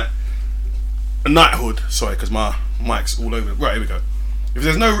having a knighthood. Sorry, because my mic's all over. Right, here we go. If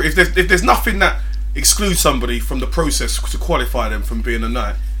there's nothing that excludes somebody from the process to qualify them from being a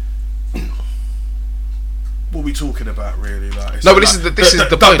knight, what are we talking about, really? Like, No, but this is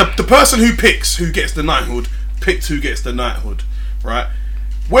the point. The person who picks who gets the knighthood picked who gets the knighthood, right?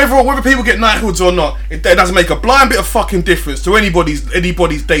 Whether people get knighthoods or not, it doesn't make a blind bit of fucking difference to anybody's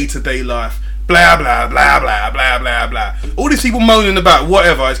day-to-day life. Blah blah blah blah blah blah blah. All these people moaning about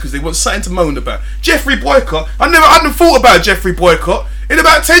whatever is because they want something to moan about. Jeffrey Boycott. I hadn't thought about Jeffrey Boycott in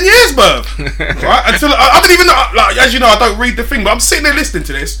about 10 years, bruv. Right? Until I didn't even know. Like, as you know, I don't read the thing, but I'm sitting there listening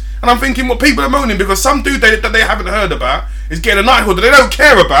to this and I'm thinking what people are moaning because some dude that they haven't heard about is getting a knighthood that they don't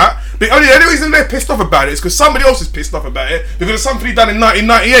care about. The only reason they're pissed off about it is because somebody else is pissed off about it because of something done in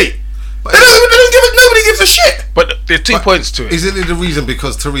 1998. Nobody gives a shit. But there are 2 points to it. Isn't it the reason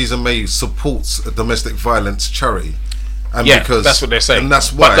because Theresa May supports a domestic violence charity? And Yeah, because, that's what they're saying. And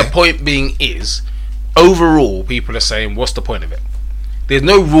that's why. But the point being is, overall, people are saying, what's the point of it? There's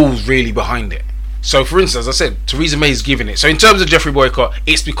no rules really behind it. So, for instance, as I said, Theresa May's given it. So, in terms of Jeffrey Boycott,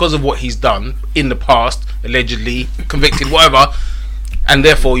 it's because of what he's done in the past, allegedly convicted, whatever, and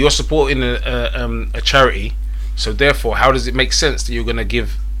therefore you're supporting a charity. So, therefore, how does it make sense that you're going to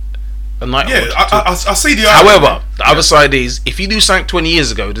give a knighthood? Yeah, I see the. However, the other side is, if you do something 20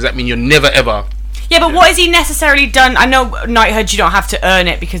 years ago, does that mean you're never ever? Yeah, but what has he necessarily done? I know knighthood, you don't have to earn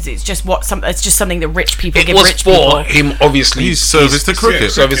it because it's just it's just something that rich people It give was rich for people. him, obviously. His service to cricket.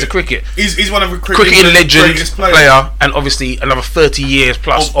 Service to cricket. He's one of the Cricket legend greatest players. player, and obviously another 30 years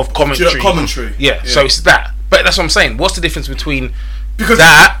plus of commentary. Commentary. Yeah, so it's that. But that's what I'm saying. What's the difference between Because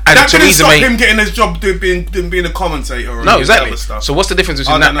that and that didn't Theresa stop May? him getting his job being a commentator or No, any exactly. other stuff. So what's the difference I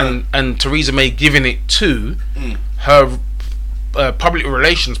between don't that know. and Theresa May giving it to her public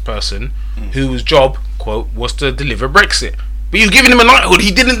relations person whose job, quote, was to deliver Brexit? But you're giving him a knighthood.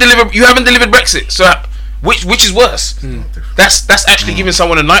 He didn't deliver. You haven't delivered Brexit. So which is worse? That's actually giving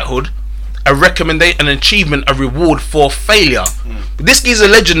someone a knighthood, a recommendation, an achievement, a reward for failure. But this guy's a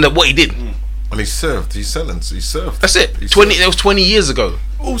legend at what he did. And he served. He sentenced. He served. That's it. He 20. served. That was 20 years ago.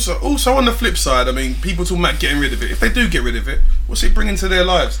 Also on the flip side, I mean, people talking about getting rid of it. If they do get rid of it, what's it bringing to their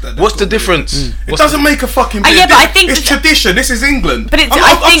lives? What's the difference? It doesn't make a fucking bit yeah, of but I difference. think it's that- tradition. This is England. But it's- I'm I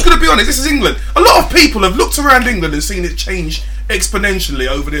just think- going to be honest. This is England. A lot of people have looked around England and seen it change exponentially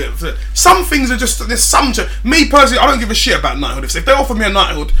over the. Some things are just there's some. Me personally, I don't give a shit about knighthood. If they offer me a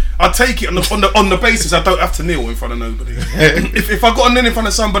knighthood, I'll take it on the basis I don't have to kneel in front of nobody. if I got to kneel in front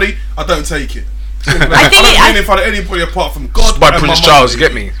of somebody, I don't take it. I don't kneel in front of anybody apart from God. By and my Prince mum. Charles, you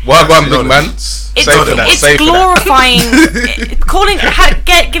get me? Well done, big man. It's, Safe for that. it's Safe for that.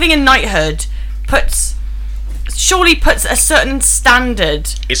 glorifying giving a knighthood surely puts a certain standard.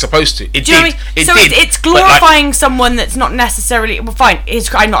 It's supposed to. It Do you know did. what I mean? It So did. it's But, like, glorifying someone that's not necessarily fine.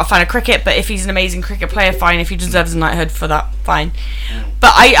 I'm not a fan of cricket, but if he's an amazing cricket player, fine. If he deserves a knighthood for that, fine.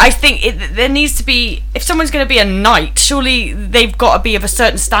 But I think there needs to be, if someone's going to be a knight, surely they've got to be of a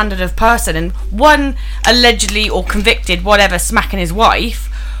certain standard of person. And one allegedly or convicted, whatever, smacking his wife,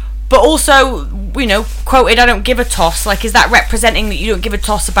 but also, quoted, I don't give a toss. Like, is that representing that you don't give a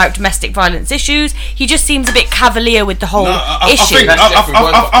toss about domestic violence issues? He just seems a bit cavalier with the whole issue.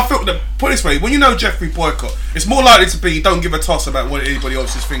 I feel that, put it this way, when you know Jeffrey Boycott, it's more likely to be don't give a toss about what anybody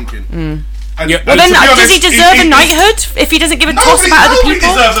else is thinking. And, Yeah. Well, and then, to be does honest, he deserve a knighthood if he doesn't give a toss about other Nobody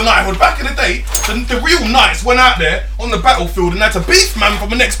people? deserves a knighthood. Back in the day, the real knights went out there on the battlefield and had to beef man from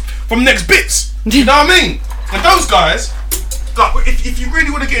the next bits. You know what I mean? And those guys, like, if you really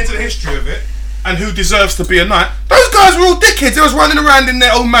want to get into the history of it and who deserves to be a knight, those guys were all dickheads. They was running around in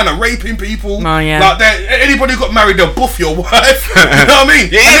their own manner, raping people. Oh, yeah. Like anybody who got married, they'll buff your wife. You know what I mean?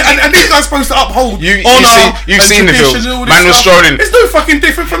 Yeah. And these guys are supposed to uphold You've honor. you've seen the tradition film. and all this Man was stuff. strolling. It's no fucking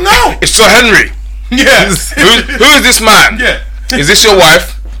different from now. It's Sir Henry. Yeah. Who is this man? Yeah. Is this your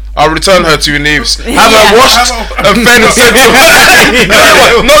wife? I'll return her to your leaves. Have her Yeah. washed Have her- and fed and sent to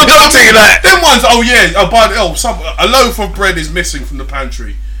No joking like. Them ones, a loaf of bread is missing from the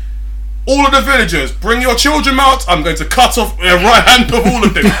pantry. All of the villagers, bring your children out. I'm going to cut off the right hand of all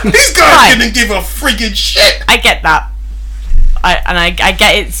of them. These guys Right. didn't give a friggin' shit. I get that. I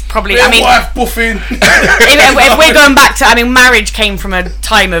get it's probably. Their I mean, wife buffing. if we're going back to, I mean, marriage came from a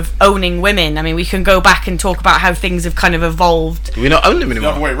time of owning women. I mean, we can go back and talk about how things have kind of evolved. Do we not own them The other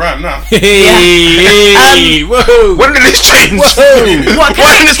anymore? way round now. Hey, whoa. When did this change? What, Why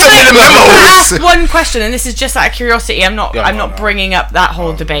didn't it stop in the can I memos? ask one question? And this is just out of curiosity. I'm not. Yeah, I'm no, not bringing up that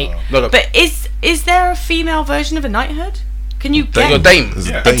whole debate. No. But is there a female version of a knighthood? Can you Your get dame.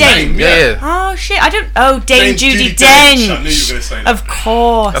 Yeah. a dame? Yeah. Oh shit! I don't. Oh, Dame Judi Dench. Dench. I knew you were going to say that. Of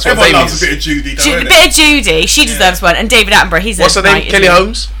course. That's what Everyone Dame loves is. a bit of Judy, A don't bit of Judy. She deserves one. And David Attenborough. He's What's a her name? knight, Kelly isn't he?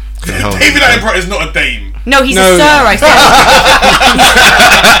 Holmes. David Attenborough is not a dame. No, he's No. a sir. I said.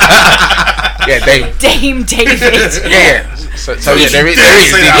 Yeah, Dame. Dame David. Yeah. So yeah, there is dare the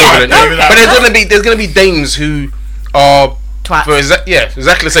say that. equivalent. David But there's gonna be dames who are Twats. for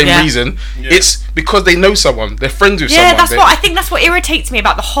exactly the same Yeah. reason. Yeah. It's because they know someone. They're friends with Yeah, someone. that's what I think. That's what irritates me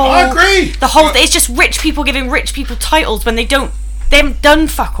about the whole. I agree. The whole. It's just rich people giving rich people titles when they don't. They haven't done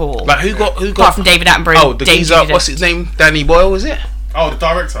fuck all. Like who got Apart from David Attenborough. Oh, and the Dame geezer. Judi What's Dench. his name? Danny Boyle, was it? Oh, the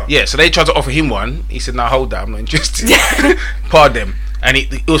director. Yeah. So they tried to offer him one. He said, "No, hold that. I'm not interested." Pardon them. And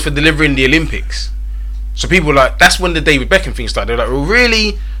it was for delivering the Olympics. So people were like, that's when the David Beckham thing started. They were like, well,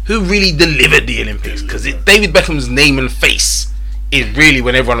 really? Who really delivered the Olympics? Because David Beckham's name and face is really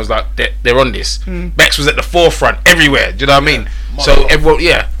when everyone was like, they're on this. Bex was at the forefront everywhere. Do you know what I mean? So Mother. everyone,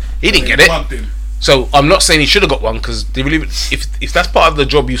 he didn't get it. Mugged him. So I'm not saying he should have got one because they really, if that's part of the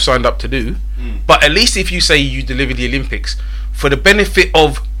job you signed up to do, but at least if you say you deliver the Olympics for the benefit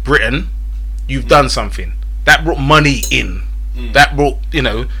of Britain, you've done something that brought money in. That brought,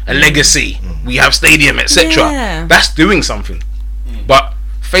 a legacy. We have stadium, etc. Yeah. That's doing something. But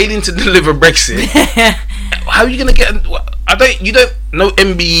failing to deliver Brexit, how are you gonna get? You don't no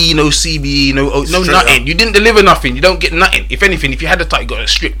MBE, no CBE, no Straight nothing. up. You didn't deliver nothing. You don't get nothing. If anything, if you had the title, you got it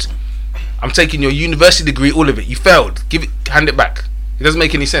stripped. I'm taking your university degree, all of it. You failed. Hand it back. It doesn't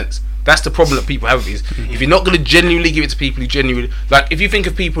make any sense. That's the problem that people have is if you're not going to genuinely give it to people who genuinely, like if you think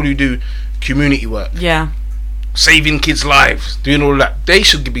of people who do community work, Yeah. saving kids' lives, doing all of that, they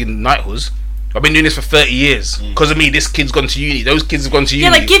should be knighthoods. I've been doing this for 30 years. Because of me, this kid's gone to uni. Those kids have gone to uni.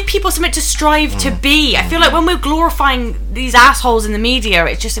 Yeah, like give people something to strive to be. I feel like when we're glorifying these assholes in the media,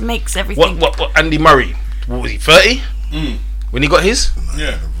 it makes everything. What Andy Murray? What was he, 30? When he got his?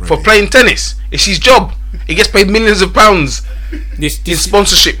 Yeah. For playing tennis. It's his job. He gets paid millions of pounds This in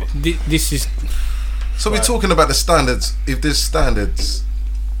sponsorship. this is So we're talking about the standards. If there's standards,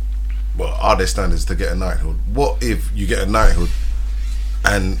 well, are there standards to get a knighthood? What if you get a knighthood,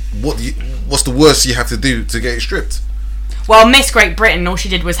 and what's the worst you have to do to get it stripped? Well, Miss Great Britain, all she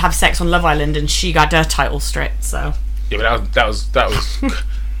did was have sex on Love Island, and she got her title stripped. So Yeah, but that was that was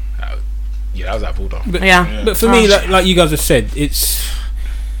out of order. But, Yeah. but for me, like you guys have said, it's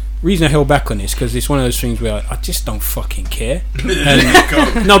reason I held back on this because it's one of those things where I just don't fucking care.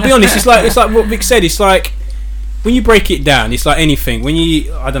 And no, I'll be honest. It's like what Vic said. It's like when you break it down, it's like anything. When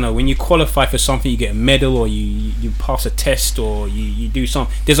you qualify for something, you get a medal or you pass a test or you do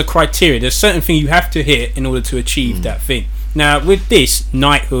something. There's a criteria. There's a certain thing you have to hit in order to achieve that thing. Now with this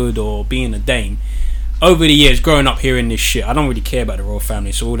knighthood or being a dame, over the years growing up hearing this shit, I don't really care about the royal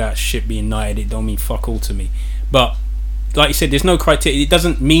family. So all that shit being knighted, it don't mean fuck all to me. But like you said, there's no criteria. It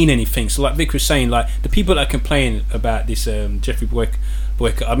doesn't mean anything. So like Vic was saying, like the people that complain about this Jeffrey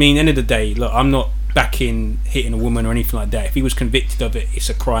Boycott, I mean, end of the day, look, I'm not backing hitting a woman or anything like that. If he was convicted of it, it's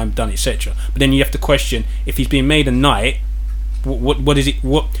a crime done, etc. But then you have to question if he's being made a knight. What is it?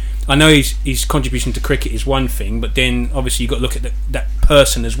 What I know his contribution to cricket is one thing, but then obviously you got to look at that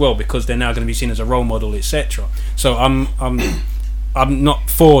person as well because they're now going to be seen as a role model, etc. So I'm not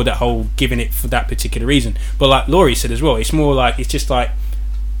for that whole giving it for that particular reason. But like Laurie said as well, it's more like it just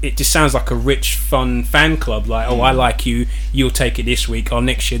sounds like a rich, fun fan club. Like, oh, I like you, you'll take it this week. Or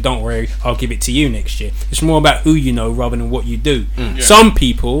next year, don't worry, I'll give it to you next year. It's more about who you know rather than what you do. Yeah. Some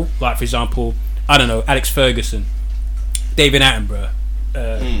people, like for example, I don't know, Alex Ferguson, David Attenborough,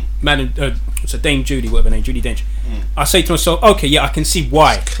 Dame Judy, whatever her name, Judi Dench. I say to myself, okay, yeah, I can see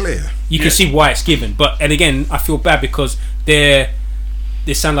why. Clear. You can see why it's given, and again, I feel bad because they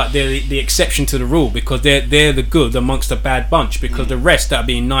sound like they're the exception to the rule because they're the good amongst the bad bunch because the rest that are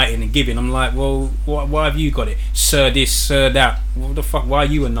being knighted and given, I'm like, well, why have you got it? Sir this, sir that. What the fuck? Why are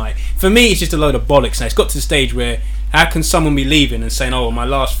you a knight? For me, it's just a load of bollocks now. It's got to the stage where how can someone be leaving and saying, oh, my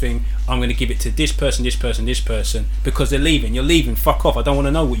last thing, I'm going to give it to this person, this person, this person because they're leaving. You're leaving. Fuck off. I don't want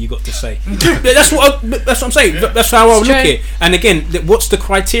to know what you got to say. That's what I'm saying. Yeah. That's how I would look at it. And again, what's the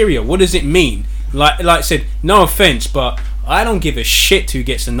criteria? What does it mean? Like I said, no offense, but I don't give a shit who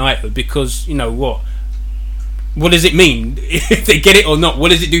gets the knighthood because you know what, what does it mean if they get it or not?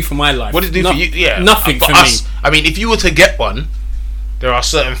 What does it do for my life? What does it do for you? Yeah, nothing for us. me. I mean, if you were to get one, there are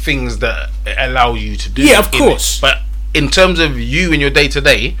certain things that it allow you to do. Yeah, of in course. it. But in terms of you and your day to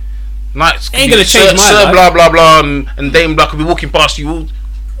day, nights Ain't gonna change my Sir life. blah blah blah and Dame Blah could be walking past you.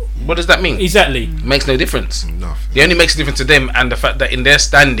 What does that mean? Exactly. It makes no difference. Nothing. It only makes a difference to them and the fact that in their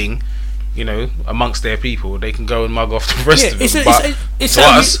standing, you know, amongst their people, they can go and mug off the rest of them.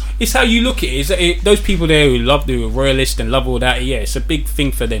 It's how you look at it. Is that those people there who are royalists and love all that. Yeah, it's a big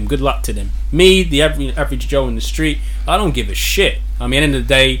thing for them. Good luck to them. Me, the average Joe in the street, I don't give a shit. I mean, at the end of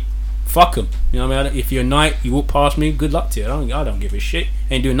the day, fuck them. You know what I mean? If you're a knight, you walk past me, good luck to you. I don't give a shit.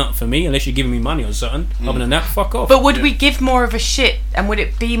 Ain't doing nothing for me unless you're giving me money or something. Other than that, fuck off. But would we give more of a shit, and would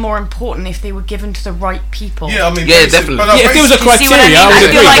it be more important if they were given to the right people? Yeah, I mean, Yeah, definitely. but if there was a Do you see what I criteria, mean? I I would feel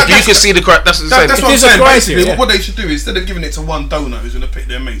agree. like If you can see the correct, that's what I'm saying. That's what I'm there's a saying. criteria, Basically, yeah. what they should do instead of giving it to one donor who's going to pick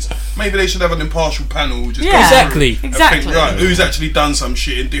their mates, maybe they should have an impartial panel who just Yeah. goes through Exactly. and Exactly. think, right, who's actually done some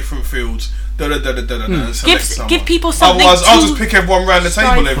shit in different fields. And select someone. Give people something. Otherwise, I'll to just pick everyone round the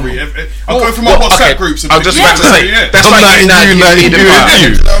strive table for. I'll go through my WhatsApp groups. And I was just pick about to say yeah. that's I'm like not you now. you, You like need you, a like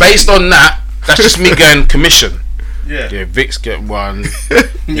you. Based on that, that's just me going commission. Yeah. Yeah, Vix get one. Mr.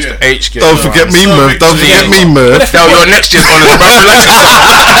 Yeah. H get Don't one. forget me, So Merv. Don't big forget deal. me, Merv. Tell your next year's honours, bro. Relax yourself.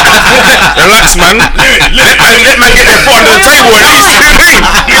 Relax, man. Let man get their foot under the table at least.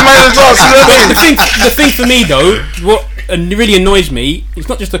 You might as well. See what I mean? the thing for me though, what really annoys me, it's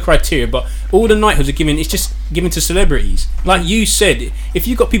not just the criteria, but all the knighthoods are given. It's just given to celebrities. Like you said, if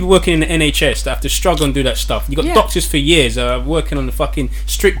you've got people working in the NHS that have to struggle and do that stuff, you've got Yeah. doctors for years working on the fucking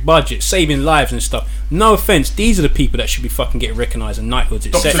strict budget, saving lives and stuff. No offense, these are the people that should be fucking getting recognised and knighthoods,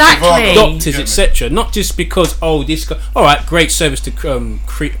 etc. Exactly. Doctors, etc. Not just because this guy. All right, great service to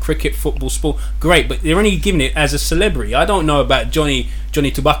cricket, football, sport, great, but they're only giving it as a celebrity. I don't know about Johnny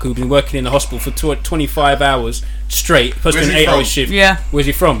Tobacco, who's been working in the hospital for 25 hours straight, plus Where's an he 8-hour from? shift. Yeah. Where's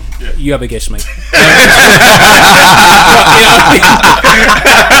he from? Yeah. You have a guess, mate.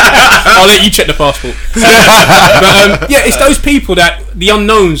 I'll let you check the passport. Yeah, it's those people that the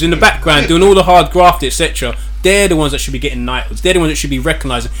unknowns in the background doing all the hard graft, etc. They're the ones that should be getting knighthoods. They're the ones that should be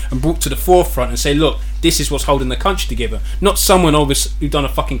recognised and brought to the forefront and say, look, this is what's holding the country together. Not someone who done a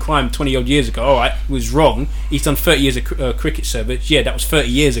fucking crime 20 odd years ago. All right, was wrong. He's done 30 years of cricket service. Yeah, that was 30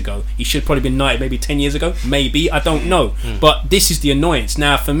 years ago. He should have probably been knighted maybe 10 years ago. Maybe, I don't know. But this is the annoyance.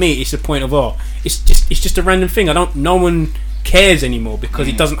 Now, for me, it's a point of it's just a random thing. No one cares anymore because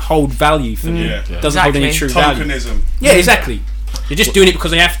it doesn't hold value for me. Yeah. It doesn't hold any true Exactly. value. Tokenism. Yeah, exactly. They're just doing it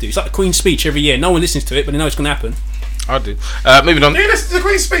because they have to. It's like the Queen's speech every year. No one listens to it, but they know it's going to happen. I do. Moving on. Yeah, listen to the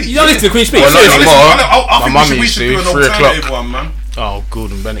Queen's speech. You don't listen to the Queen's speech. Well, not seriously. anymore. I think My mum we used should to, do an 3 alternative o'clock. one, man. Oh,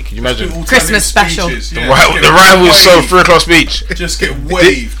 Gordon Bennett. Can you Do imagine? alternative Christmas special. speeches, The yeah. rhyme was so 3 o'clock speech. Just get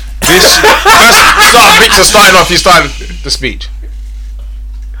waved. This start bits are starting off. You start the speech.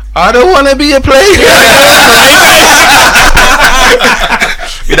 I don't want to be a player.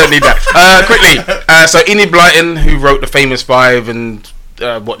 We don't need that. Quickly. So Enid Blyton, who wrote the famous Five and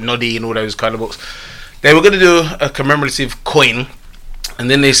Noddy and all those kind of books, they were going to do a commemorative coin, and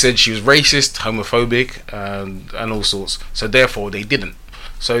then they said she was racist, homophobic, and all sorts. So therefore, they didn't.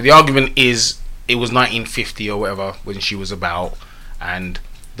 So the argument is it was 1950 or whatever when she was about, and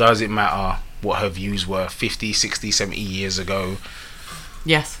does it matter what her views were 50, 60, 70 years ago?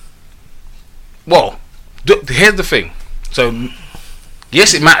 Yes. Well, here's the thing. So,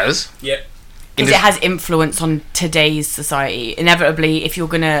 yes, it matters. Yeah. In Because this- it has influence on today's society. Inevitably, if you're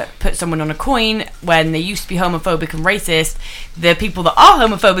going to put someone on a coin when they used to be homophobic and racist, the people that are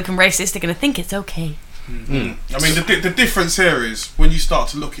homophobic and racist are going to think it's okay. I mean, the difference here is when you start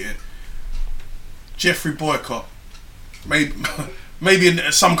to look at it. Jeffrey Boycott, maybe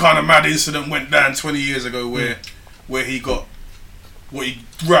some kind of mad incident went down 20 years ago where he got what he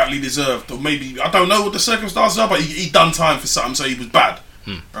rightly deserved, or maybe I don't know what the circumstances are, but he done time for something, so he was bad,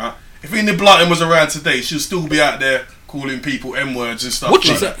 right? If Enid Blyton was around today, she'll still be out there calling people N-words and stuff. Would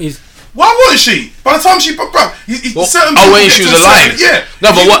she? like that. Is Why wouldn't she? By the time she, bro, Well, certain oh, people when get she to was a certain- alive. yeah.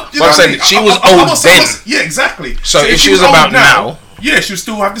 No, but You- what you know I'm I saying, mean? she I'm was not old saying- then. Yeah, exactly. So if she was old about now- yeah, she'll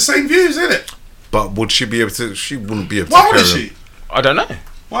still have the same views, innit? But would she be able to? She wouldn't be able to. Why carry wouldn't on. she? I don't know.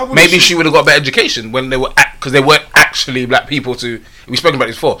 Why wouldn't Maybe she would have got better education when they were because they weren't actually black people. We've spoken about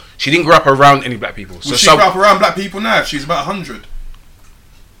this before. She didn't grow up around any black people. So Would she grow up around black people now if she's about 100?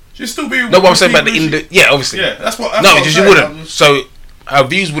 She'd still be. no, what I'm saying about the yeah, obviously. Yeah, that's what. No, what I'm she saying. wouldn't. So her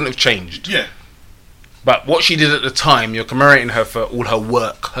views wouldn't have changed. Yeah. But what she did at the time, you're commemorating her for all her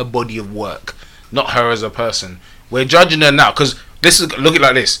work, her body of work, not her as a person. We're judging her now because look at it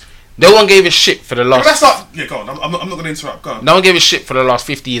like this. No one gave a shit for the But that's last. not. Yeah, go on. I'm not going to interrupt. Go on. No one gave a shit for the last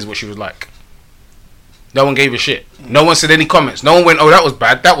 50 years what she was like. No one gave a shit. No one said any comments. No one went, oh, that was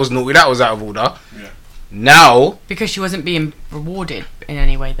bad, that was naughty, that was out of order. Yeah. Now, Because she wasn't being rewarded in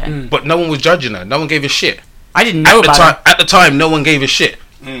any way then. but no one was judging her. No one gave a shit. I didn't know about it. At the time, no one gave a shit.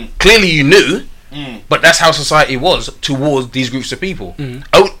 Clearly, you knew, but that's how society was towards these groups of people.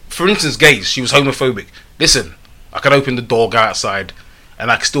 Oh, for instance, gays. She was homophobic. Listen, I can open the door, go outside,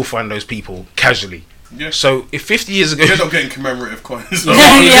 and I can still find those people casually. Yeah. So if 50 years ago, They're not getting commemorative coins.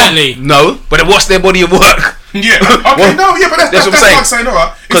 Exactly. no, but what's their body of work? Yeah. Okay. No. Yeah. But that's what I'm saying. All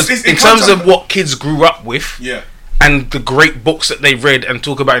right. Because in terms of what kids grew up with, Yeah. and the great books that they read and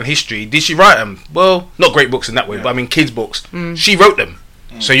talk about in history, did she write them? Well, not great books in that way, but I mean kids' books. She wrote them.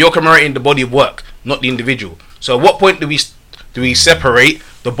 So you're commemorating the body of work, not the individual. So at what point do we separate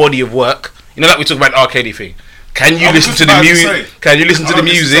the body of work? You know, like we talk about the R. Kelly thing. Can you listen to the music? Can you listen to the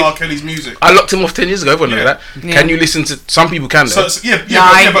music? R. Kelly's music. I locked him off 10 years ago. Everyone know that. Yeah. Can you listen to? Some people can. Though. So No,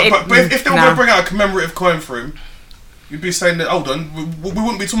 but if they were no. going to bring out a commemorative coin for him, you'd be saying that. Hold on, we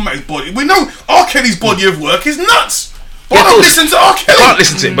wouldn't be talking about his body. We know R. Kelly's body of work is nuts. Why Yeah, of not course. listen to R. Kelly? Can't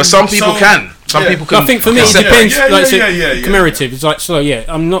listen to it, but some people So- can. Some yeah. people can. I think for me, it can depends. Yeah, like, so yeah. commemorative. It's like, so yeah,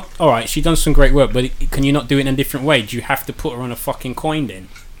 I'm not. All right, she done some great work, but can you not do it in a different way? Do you have to put her on a fucking coin then?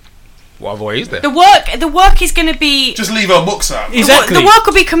 What other way is there? The work is going to be... Just leave our books out. Exactly. The work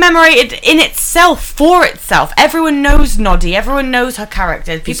will be commemorated in itself, for itself. Everyone knows Noddy. Everyone knows her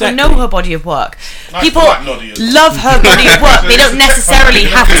character. People Exactly. know her body of work. I People like Noddy as well. love her body of work. They don't necessarily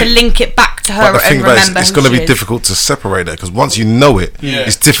have to link it back to her But the thing and about it is, remember it's who going to she be is. difficult to separate that because once you know it, Yeah.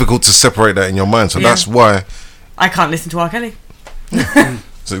 it's difficult to separate that in your mind. So Yeah. that's why I can't listen to R. Kelly.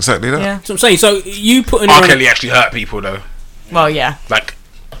 it's exactly that. Yeah. That's what I'm saying. So you putting her R. on Kelly actually hurt people though. Well, yeah. Like,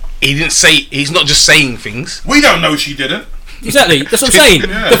 he didn't say. He's not just saying things. We don't know she didn't. exactly. That's what I'm saying.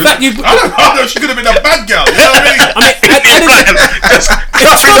 Yeah. The fact you. I know she could have been a bad girl. You know what I mean? I mean,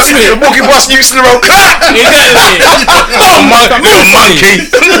 Trust me, walking past you in the road. exactly. Oh, little monkey.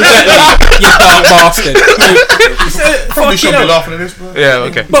 You dark bastard. Probably Fucking shouldn't be hell. laughing at this, but Yeah,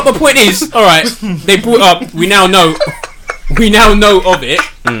 okay. But my point is, all right, they brought up. We now know of it.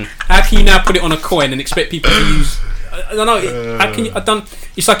 How can you now put it on a coin and expect people to use? I don't know. How can you?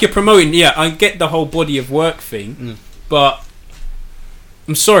 It's like you're promoting. Yeah, I get the whole body of work thing, but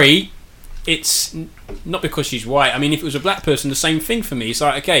I'm sorry, it's not because she's white. I mean, if it was a black person, the same thing for me. It's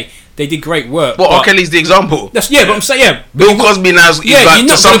like, okay, they did great work. Well, but R. Kelly's the example. But I'm saying, yeah. Bill Cosby now is Yeah, like, you're to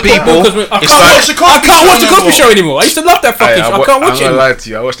not some gonna put people. Bill Cosby- I It's can't like, watch the Cosby Show anymore. I used to love that fucking show. I can't watch I'm gonna it. lie to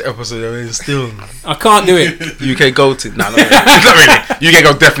you. I watched the episode of it still. I can't do it. UK Gold to nah, not really. Not really. UK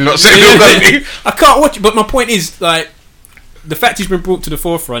Gold definitely not saying Bill Cosby. I can't watch it. But my point is, like, the fact he's been brought to the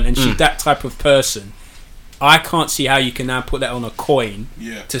forefront and she's that type of person, I can't see how you can now put that on a coin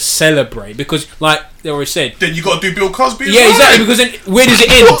yeah. to celebrate because, like they always said, Then you got to do Bill Cosby. as yeah, well. exactly. Because then where does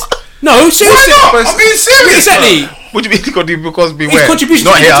it end? No, seriously. Why not? I'm being serious. Exactly. What do you mean you got to do Bill Cosby? His Where? contribution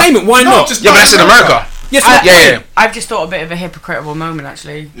Not to here. entertainment. Why No, not? just Yeah, but that's in America. Yes, I- but- Yeah. I've just thought a bit of a hypocritical moment,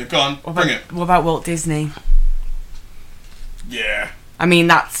 actually. Yeah, go on, What bring about, it. what about Walt Disney? Yeah. I mean,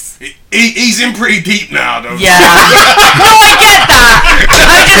 that's... He's in pretty deep now, though. Yeah. No, I get that.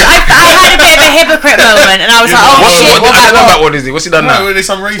 I had a bit of a hypocrite moment, and I was like, oh What, shit, what, what I don't know about about what is he? What's he done now? No, there's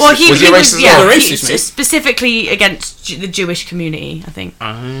some racist. Well, he Was he was, racist as yeah, well? Racist, mate. specifically against the Jewish community, I think.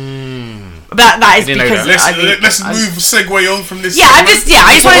 Mm. That is didn't know because that. Let's move segue on from this. Yeah, I just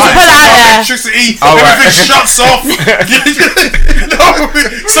wanted to pull out there. Electricity, All right. everything shuts off. No,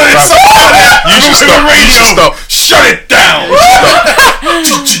 so it's so You should stop. radio. You should stop. Shut it down.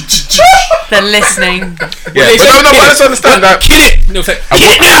 They're listening. Yeah, but no, let's understand that. Kill it. No, say,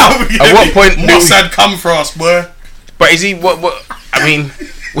 kill it now. At what point do Mossad come for us, boy? But is he what? I mean, you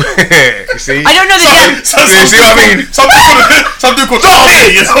see. I don't know the So, You see what I mean? Some dude called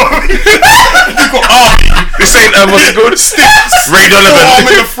Army, you know? Some dude called Army. This ain't what's it called? Ray Arm in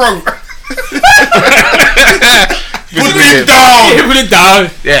Donovan. the throat. Put Yeah. him down. Put it down.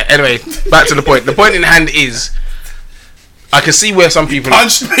 Yeah. Anyway, back to the point. The point in hand is, I can see where some people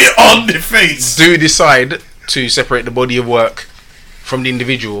Punch me on the face. do decide to separate the body of work from the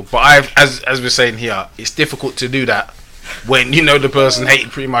individual, but as we're saying here, it's difficult to do that when you know the person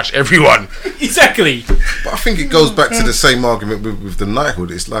hated pretty much everyone. Exactly. But I think it goes back to the same argument with the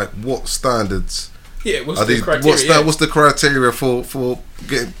knighthood. It's like what standards Yeah. What's are the these? criteria? What's the criteria for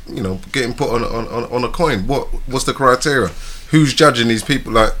getting put on a coin? What's the criteria? Who's judging these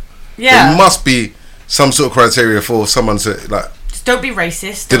people? Like there must be some sort of criteria for someone to like. Just don't be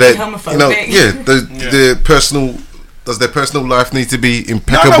racist. Do Don't they? be homophobic. You know, the personal. Does their personal life need to be No,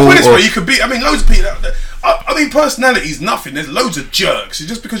 impeccable? put it this or way, you could be. I mean, loads of people. I mean, personality is nothing. There's loads of jerks.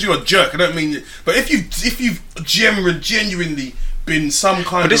 Just because you're a jerk, I don't mean. But if you've genuinely been some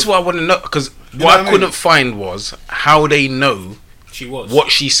kind But this is of... what I want to know, because know what what I I mean? couldn't find was how they know She was.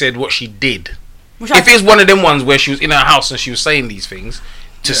 what she said, what she did. Which If it's one of them ones where she was in her house and she was saying these things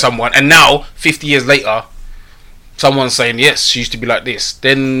to someone, and now 50 years later, someone's saying yes, she used to be like this,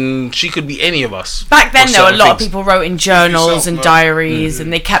 then she could be any of us. Back then, for though, a certain lot of things. people wrote in journals Yourself, and man. diaries,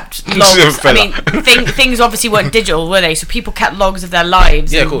 and they kept logs. I Fella. mean, things obviously weren't digital, were they? So people kept logs of their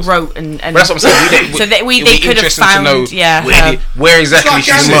lives Yeah, of and course. wrote and But that's what I'm saying. So they it'd be could have interesting to found, know yeah, where It's exactly like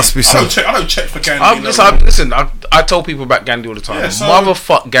she's. Gandhi. must be some- I don't check for Gandhi. Listen, I tell people about Gandhi all the time. Yeah, so-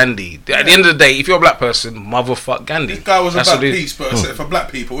 Motherfuck Gandhi. At the end of the day, if you're a black person, motherfuck Gandhi. This guy was That's about what it is. peace, but except for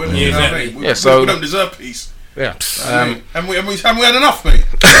black people, isn't Yeah, it? You know what I exactly. mean? Yeah, so- we don't deserve peace. Yeah. And we had enough, mate.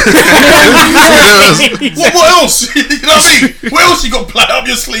 But What else? You know what I mean? What else you got planned up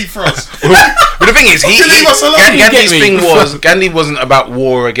your sleeve for us? the thing is, You leave us alone. Gandhi's You get me? thing was Gandhi wasn't about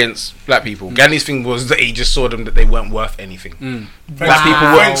war against black people. Gandhi's thing was that he just saw them that they weren't worth anything. Black people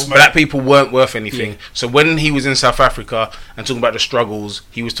Wow. Thanks, mate. black people weren't worth anything. So when he was in South Africa and talking about the struggles,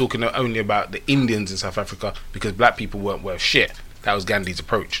 he was talking only about the Indians in South Africa because black people weren't worth shit. That was Gandhi's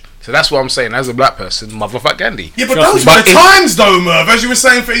approach. So that's what I'm saying. As a black person, motherfuck Gandhi. Yeah, but Trust those me. were But the if- times, though, Merv. As you were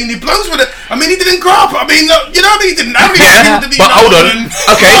saying for Enid, those were the. I mean, he didn't grow up. I mean, look, you know what I mean? He didn't have any. Yeah, did he but know hold on. and-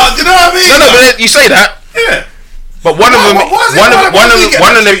 Okay. you know what I mean? No, but you say that. Yeah. But one of Why- them, why is it- one why- of why do we them, get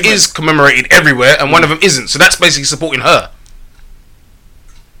one that of them treatment? is commemorated everywhere, and one of them isn't. So that's basically supporting her.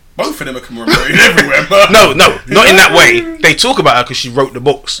 Both of them are commemorated everywhere, Merv. No, not in that way. They talk about her because she wrote the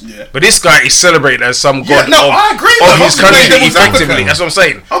books. Yeah. But this guy is celebrated as some god no, I agree, of man. his I'm playing country, devil's effectively. advocate. That's what I'm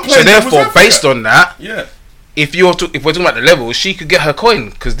saying. I'm So playing devil's therefore, advocate. based on that, Yeah. if we're talking about the levels, she could get her coin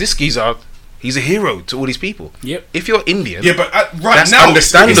because this geezer, he's a hero to all these people. Yep. If you're Indian, Yeah, but right That's now,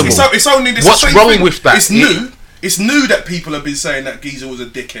 understandable. It's only this. What's same wrong thing. with that? It's new. It's new that people have been saying that Geezer was a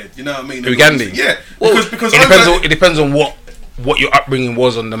dickhead. You know what I mean? who Gandhi? Yeah. Well, because it depends on what your upbringing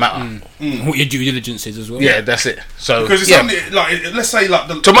was on the matter. What your due diligence is as well. Yeah, that's it. So Because it's yeah. only like, let's say like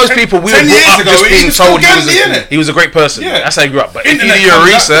the, To most people, we were 10 brought years up ago, just he being was still told Gandhi, innit? he was a great person. Yeah. That's how you grew up. But if you Internet do your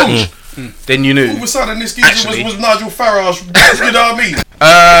comes out, research, then you all of knew. a sudden this Geezer Actually- was Nigel Farage. You know what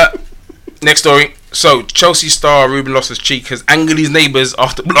I mean? Next story. So, Chelsea star Ruben Loftus Cheek has angered his neighbours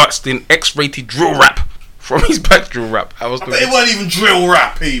after blasting X-rated drill rap from his back. Drill rap. I was But it weren't even drill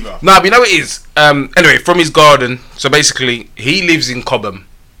rap either. Nah, but you know what it is? Anyway, from his garden. So basically, he lives in Cobham.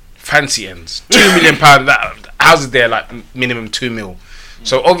 Fancy ends. £2 million. That houses there like minimum 2 mil.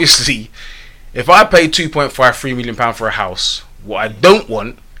 So obviously, if I pay 3 million pound for a house, what I don't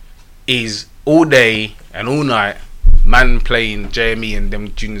want is all day and all night man playing JME and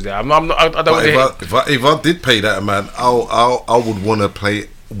them tunes there. I don't But want to if I did pay that amount, I would want to play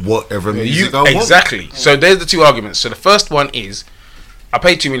whatever music I want. Exactly. So there's the two arguments. So the first one is, I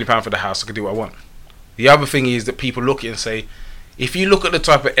paid £2 million for the house. I can do what I want. The other thing is that people look at it and say, if you look at the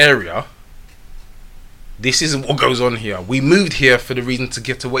type of area, this isn't what goes on here. We moved here for the reason to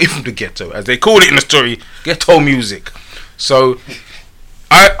get away from the ghetto, as they call it in the story, ghetto music. So,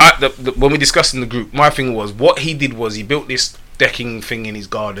 when we discussed in the group, my thing was, what he did was he built this decking thing in his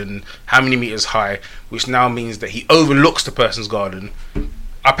garden, how many meters high, which now means that he overlooks the person's garden.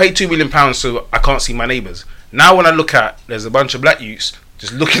 I paid £2 million so I can't see my neighbours. Now when I look at, there's a bunch of black youths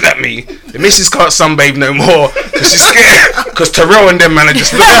just looking at me. The missus can't sunbathe no more because she's scared. Because Terrell and them man are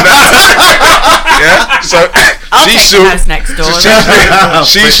just looking at her. Yeah, so I'll she's take the shook. house next door.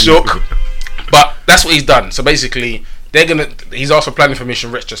 She's shook. But that's what he's done. So basically, he's asked for planning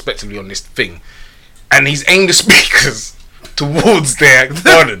permission retrospectively on this thing, and he's aimed the speakers towards their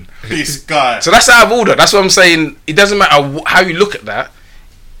garden. This guy. So that's out of order. That's what I'm saying. It doesn't matter how you look at that.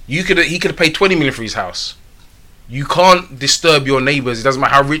 He could have paid 20 million for his house. You can't disturb your neighbours. It doesn't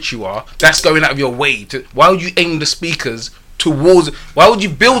matter how rich you are. That's going out of your way. Why would you aim the speakers towards? Why would you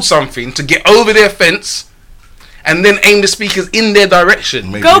build something to get over their fence and then aim the speakers in their direction?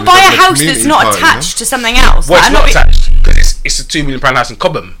 Maybe Go he was buy having a house community that's not party, attached to something else. Well, Like, it's not attached because it's a £2 million house in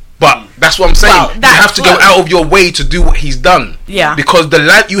Cobham. But that's what I'm saying. Well, you that's have to go close. out of your way to do what he's done. Yeah. Because the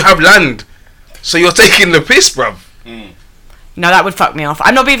land, you have land, so you're taking the piss, bruv. No, that would fuck me off.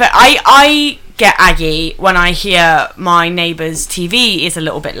 I'm not being fair. I get aggy when I hear my neighbour's TV is a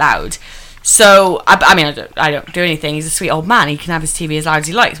little bit loud. So I mean, I don't do anything. He's a sweet old man. He can have his TV as loud as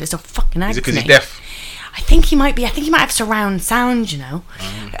he likes, but it's still fucking aggy. Is it because he's deaf? I think he might be. I think he might have surround sound. You know.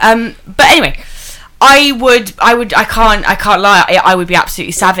 But anyway, I can't lie. I would be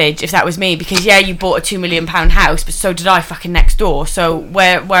absolutely savage if that was me, because yeah, you bought a £2 million house, but so did I fucking next door. So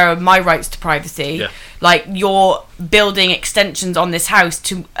where are my rights to privacy? Yeah. Like, you're building extensions on this house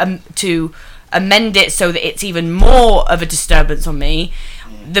to amend it so that it's even more of a disturbance on me.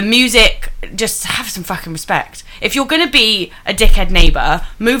 The music, just have some fucking respect. If you're gonna be a dickhead neighbour,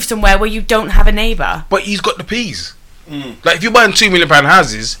 move somewhere where you don't have a neighbour. But he's got the peas. Like if you're buying £2 million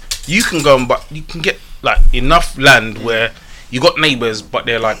houses, you can go and you can get like enough land where you got neighbours, but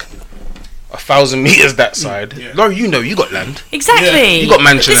they're like 1,000 meters that side. Laurie, you got land. Exactly. You got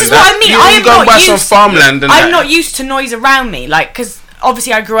mansion. This is and what that. I mean. You I can am go and not buy used, some farmland. And I'm not used to noise around me, like, because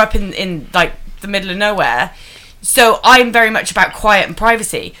obviously I grew up in like the middle of nowhere. So I'm very much about quiet and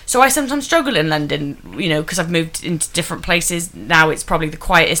privacy. So I sometimes struggle in London, you know, because I've moved into different places. Now it's probably the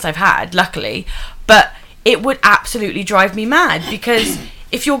quietest I've had, luckily. But it would absolutely drive me mad, because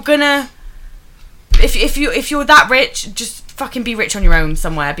if you're gonna, if you're that rich, just fucking be rich on your own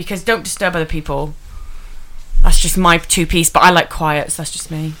somewhere, because don't disturb other people. That's just my two-piece, but I like quiet, so that's just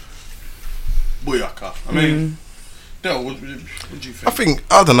me. Booyaka. I mean, no, what do you think?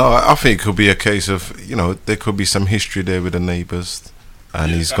 I don't know. I think it could be a case of, you know, there could be some history there with the neighbours,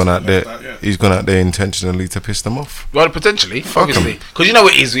 and he's gone out there. He's gone out there intentionally to piss them off. Well, potentially, obviously, because you know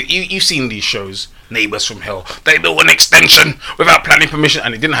what it is. You've seen these shows, Neighbours from Hell. They built an extension without planning permission,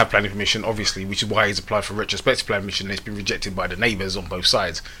 and he didn't have planning permission, obviously, which is why he's applied for retrospective planning permission. And it's been rejected by the neighbours on both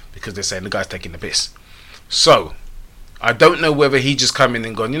sides because they're saying the guy's taking the piss. So, I don't know whether he just come in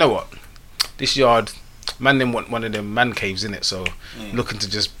and gone, you know what, this yard, man, didn't want one of them man caves in it, so looking to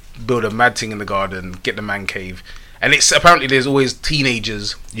just build a mad thing in the garden, get the man cave. And it's apparently there's always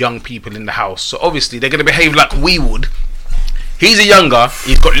teenagers, young people in the house, so obviously they're going to behave like we would. He's a younger,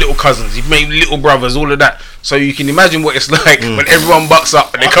 he's got little cousins, he's made little brothers, all of that. So you can imagine what it's like when everyone bucks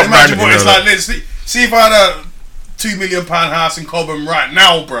up and they come round. What it's like. Let's see if I had a £2 million house in Cobham right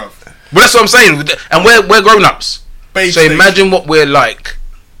now, bruv. But that's what I'm saying, and we're grown ups. Babe So station. imagine what we're like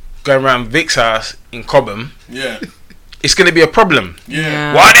going around Vic's house in Cobham. Yeah. It's going to be a problem.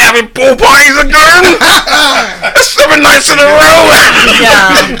 Yeah. Why are they having pool parties again? That's 7 nights in a row.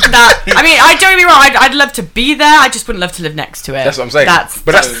 I mean, I don't get me wrong. I'd love to be there. I just wouldn't love to live next to it. That's what I'm saying.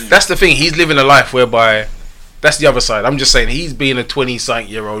 That's the thing. He's living a life whereby that's the other side. I'm just saying he's being a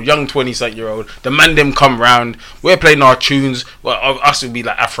 20-something-year-old, young 20-something-year-old. The man them come round. We're playing our tunes. Well, us would be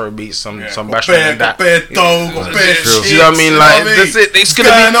like Afro beats, some bashment and that. Bear dog, or bear shit. You know what I mean? Like that's it. It's gonna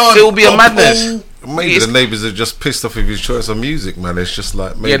be. It'll be a madness. Maybe the neighbours are just pissed off with his choice of music, man. It's just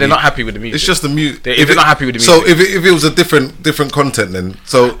like maybe they're not happy with the music. It's just the music. If they're not happy with the So music, if it was a different content, then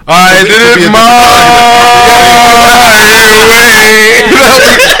so I did it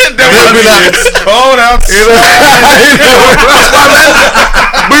Hold up.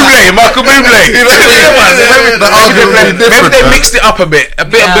 Bublé, Michael Bublé. Maybe they mixed it up a bit of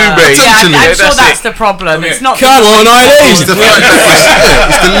Bublé. I'm sure that's the problem. It's not. Come on, Eileen. It's the fact that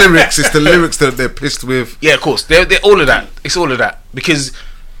it's the lyrics. It's the lyrics that they're pissed with. Yeah, of course. They're all of that. It's all of that because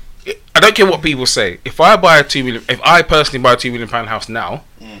I don't care what people say. If I personally buy a £2 million house now,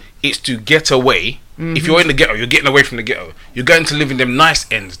 it's to get away. If you're in the ghetto, you're getting away from the ghetto. You're going to live in them nice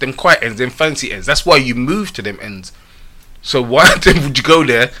ends, them quiet ends, them fancy ends. That's why you move to them ends. So why then would you go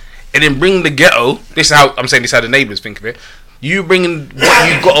there and then bring the ghetto? This is how I'm saying. This is how the neighbours think of it. You bringing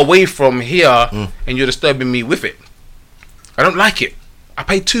what you got away from here, and you're disturbing me with it. I don't like it. I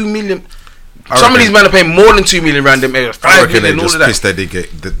paid $2 million. Some of these men are paying more than $2 million around them areas. $5 million, all of that. Pissed that they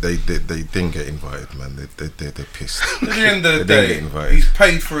didn't get invited, man. They're pissed. At the end of the They didn't day, get invited. he's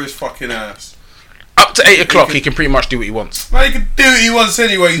paid for his fucking ass. Up to 8 o'clock, he can pretty much do what he wants. Man, he can do what he wants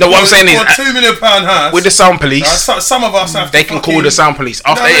anyway. No, what I'm saying is, a £2 million house With the sound police, some of us have they to can fucking, call the sound police.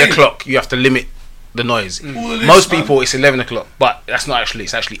 After know what I 8 mean? o'clock, you have to limit the noise. All of this, Most man. people, it's 11 o'clock, but that's not actually.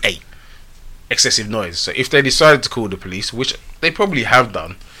 It's actually 8. Excessive noise. So if they decided to call the police, which they probably have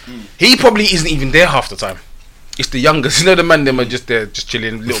done, he probably isn't even there half the time. It's the youngest. You know, the man them are just there, just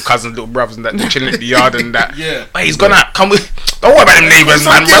chilling, little cousins, little brothers, and that, they're chilling at the yard and that. Yeah. Hey, he's gone out. Come with. Don't worry about them neighbours,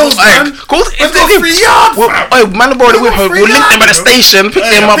 man. Girls, man. Cool. We've got 3 yards, fam. Man, already with her. We'll link them at the station, pick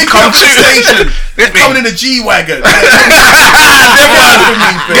them up, come to the station. They're Get me. coming in a G-Wagon.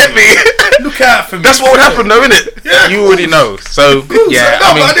 Get me. Look out for me. That's what would happen, though, isn't it? Yeah, you of already know. So yeah, No,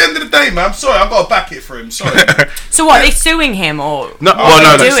 I but at mean, the end of the day, man, I'm sorry, I've got to back it for him. Sorry. So what? Are they suing him or? no. Oh, Well,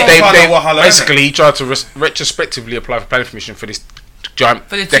 no. they do it. They basically he tried to retrospectively apply for planning permission for this giant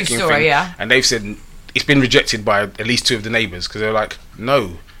For the decking two-story, thing, yeah. and they've said it's been rejected by at least 2 of the neighbours because they're like,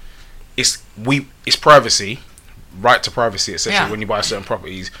 no, it's privacy, right to privacy, etc. Yeah. When you buy certain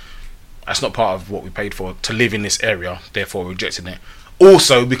properties, that's not part of what we paid for to live in this area. Therefore, we're rejecting it.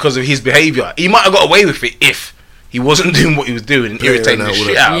 Also, because of his behaviour, he might have got away with it if he wasn't doing what he was doing and irritating the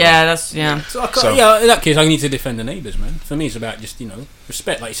shit out of Yeah, them. that's yeah. So, So- in that case, I need to defend the neighbours, man. For me, it's about just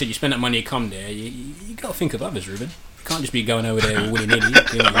respect. Like you said, you spend that money, you come there. You got to think of others, Ruben. You can't just be going over there willy nilly.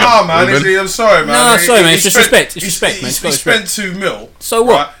 Nah, man, I'm sorry, man. No, sorry, man. It's just respect. It's respect, man. You spent $2 million. So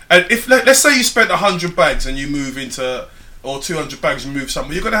what? Right? And if let's say you spent 100 bags and you move into, or 200 bags and move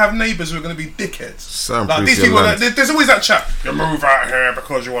somewhere, you're gonna have neighbours who are gonna be dickheads. Like these people, there's always that chat. You move out here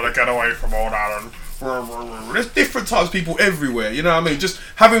because you want to get away from all that. And there's different types of people everywhere. You know what I mean? Just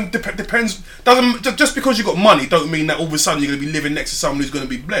having depends. Doesn't just because you got money don't mean that all of a sudden you're gonna be living next to someone who's gonna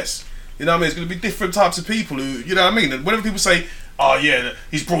be blessed. You know what I mean? It's going to be different types of people who, you know what I mean? And whenever people say, oh yeah,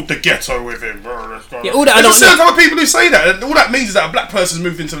 he's brought the ghetto with him. Yeah, all that I don't certain type of people who say that. And all that means is that a black person's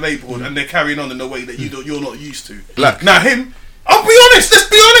moved into the neighbourhood and they're carrying on in a way that you're not used to. Black. Now him, I'll be honest, let's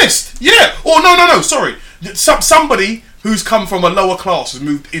be honest. Yeah. Or no, sorry. Somebody who's come from a lower class has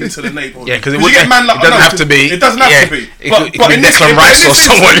moved into the neighbourhood. Yeah, because it doesn't have to be. It doesn't have to be. But in this Declan Rice or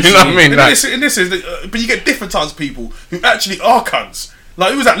someone, you know what I mean? But you get different types of people who actually are cunts.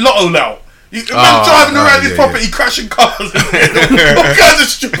 Like, who was that Lotto now? Driving around his property, crashing cars, all kinds of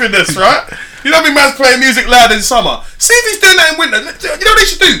stupidness, right? You know what I mean? Man's playing music loud in summer. See if he's doing that in winter. You know what they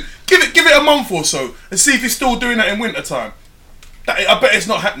should do? Give it a month or so and see if he's still doing that in winter time. I bet it's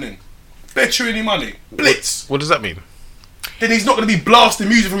not happening. Bet you any money. Blitz. What does that mean? Then he's not going to be blasting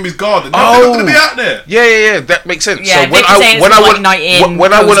music from his garden. They're not going to be out there. Yeah. That makes sense. Yeah, so when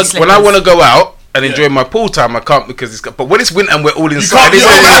I want to go out and enjoy my pool time, I can't because it's. But when it's winter and we're all inside, it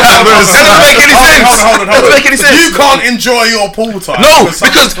doesn't make any sense. Hold on. You can't enjoy your pool time. No,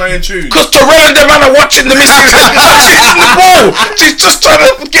 because Terrell and them man are watching the missus. She's in the pool. She's just trying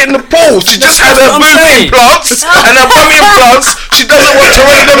to get in the pool. She just had her booby implants and her bummy implants. She doesn't want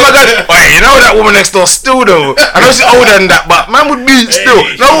Terrell and them man going, wait, you know that woman next door still though. I know she's older than that, but man would be still.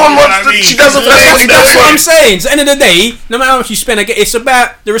 No one wants. She doesn't. That's what I'm saying. At the end of the day, no matter how much you spend, it's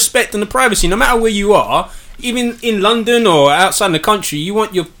about the respect and the privacy. No matter where you are, even in London or outside the country, you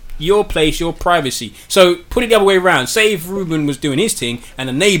want your place, your privacy. So put it the other way around. Say if Ruben was doing his thing and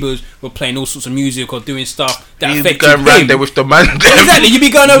the neighbours were playing all sorts of music or doing stuff that affected him. Around there with the man. Exactly, you'd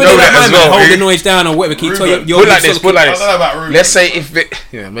be going over there like my man, hold the noise down or whatever. Can you tell put like this. Let's say if Vic,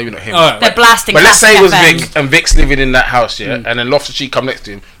 maybe not him. They're blasting. But let's say it was Vic and Vic's living in that house, and then Loftus Cheek come next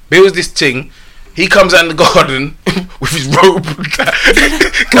to him. Builds this thing. He comes out in the garden with his robe. With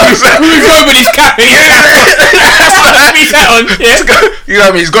his robe and his cap. You know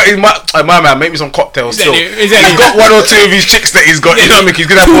what I mean? He's got his my man. Make me some cocktails still. He's got one or two of his chicks that he's got. You know what I mean? He's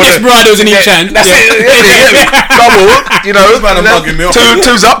gonna have two desperados in each hand. That's it. Double. You know.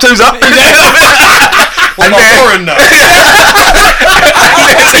 Two's up. And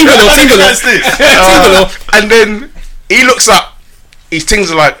then and then he looks up. His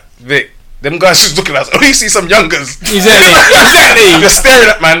things are like, Vic. Them guys just looking at us. Oh, you see some youngers. Exactly. Just staring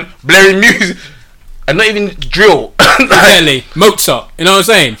at man, blaring music, and not even drill. Exactly. Mozart. You know what I'm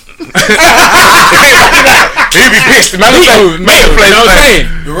saying? He'd be pissed. Man, you know what I'm saying?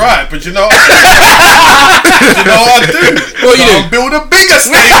 You're right, but you know what I do? What you do? Build a bigger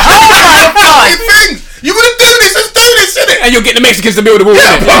stage. Things. You gonna do this? Let's do this, innit? And you'll get the Mexicans to build a wall.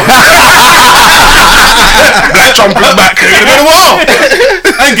 Black trumpet back in the middle of the wall.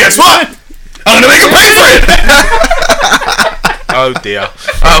 And guess what? I'm gonna make a pay for it. Oh dear.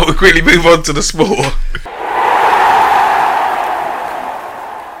 We'll quickly move on to the sport.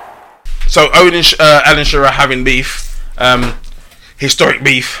 So Owen and Alan Shearer having beef, historic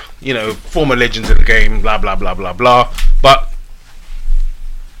beef. You know, former legends of the game. Blah blah blah blah blah. But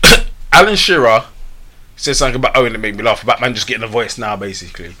Alan Shearer said something about Owen that made me laugh. About man just getting a voice now,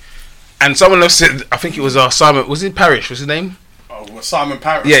 basically. And someone else said, I think it was Simon. Was it Parrish? What's his name? Simon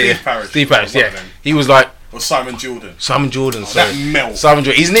Parrish. Steve Parrish. Yeah. He was like, or Simon Jordan. Sorry. That melt. Simon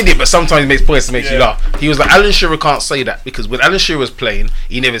Jordan. He's an idiot, but sometimes he makes points to make you laugh. He was like, Alan Shearer can't say that because when Alan Shearer was playing,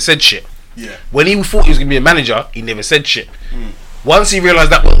 he never said shit. Yeah. When he thought he was gonna be a manager, he never said shit. Once he realised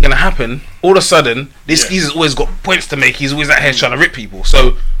that wasn't gonna happen, all of a sudden, he's always got points to make. He's always out here trying to rip people.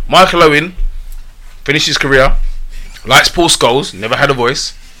 So Michael Owen finished his career, likes Paul Scholes, never had a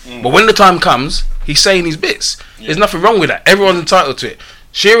voice. But when the time comes, he's saying his bits. There's nothing wrong with that. Everyone's entitled to it.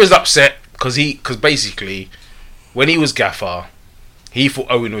 Shearer's upset because basically when he was gaffer, he thought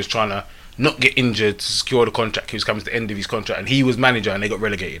Owen was trying to not get injured to secure the contract. He was coming to the end of his contract, and he was manager, and they got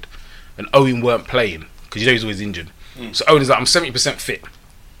relegated. And Owen weren't playing because he's always injured. So Owen is like, I'm 70% fit.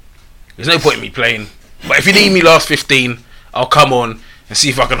 There's no point in me playing, but if you need me last 15, I'll come on and see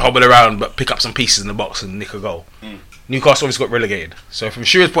if I can hobble around, but pick up some pieces in the box and nick a goal. Newcastle obviously got relegated. So from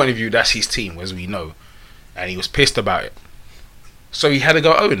Shearer's point of view, that's his team, as we know. And he was pissed about it. So he had to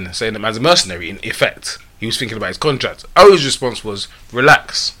go at Owen, saying that man's a mercenary, in effect. He was thinking about his contract. Owen's response was,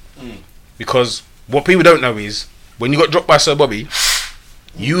 relax. Because what people don't know is, when you got dropped by Sir Bobby,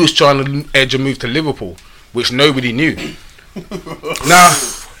 you was trying to edge a move to Liverpool. which nobody knew. Now,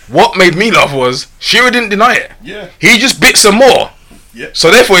 what made me laugh was Shearer didn't deny it. Yeah. He just bit some more. Yeah.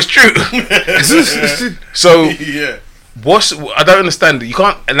 So therefore, it's true. So Yeah. I don't understand. You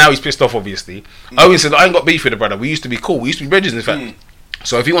can't. And now he's pissed off. Obviously, Owen said, "I ain't got beef with the brother. We used to be cool. We used to be bridges, in fact."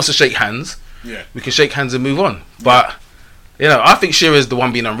 So if he wants to shake hands, Yeah. we can shake hands and move on. But you know, I think Shearer's the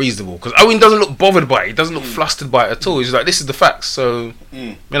one being unreasonable because Owen doesn't look bothered by it. He doesn't look flustered by it at all. He's like, "This is the facts." So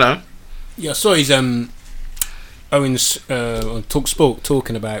you know, Yeah, I saw his Owen's on Talk Sport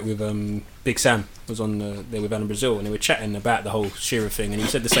talking about it with Big Sam was on there with Alan Brazil, and they were chatting about the whole Shearer thing, and he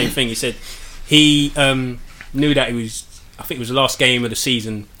said the same thing. He said he knew that he was, I think it was the last game of the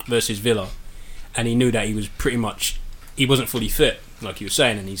season versus Villa, and he knew that he was pretty much, he wasn't fully fit, like he was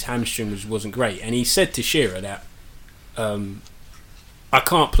saying, and his hamstring wasn't great, and he said to Shearer that I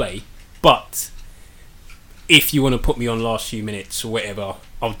can't play, but if you want to put me on last few minutes or whatever,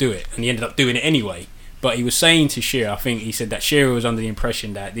 I'll do it. And he ended up doing it anyway. But he was saying to Shearer, I think he said that Shearer was under the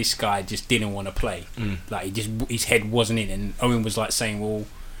impression that this guy just didn't want to play. Like his head wasn't in. And Owen was like saying, well,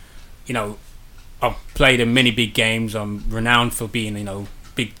 you know, I've played in many big games. I'm renowned for being, you know,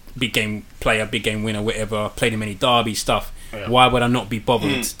 big game player, big game winner, whatever. I played in many derby stuff. Yeah. Why would I not be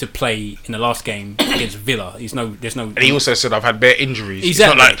bothered to play in the last game against Villa? There's no. and he also said, "I've had bare injuries.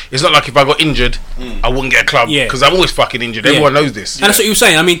 Exactly. It's not like if I got injured, I wouldn't get a club Yeah. because I'm always fucking injured. Yeah. Everyone knows this." And that's what he was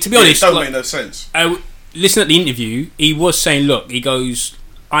saying. I mean, to be It honest, don't like, make no sense. listen at the interview, he was saying, look, he goes,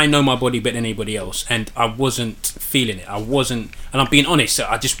 I know my body better than anybody else, and I wasn't feeling it. And I'm being honest,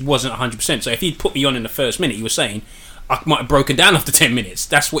 I just wasn't 100%. So if he'd put me on in the first minute, he was saying, I might have broken down after 10 minutes.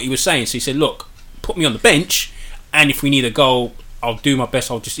 That's what he was saying. So he said, look, put me on the bench, and if we need a goal, I'll do my best.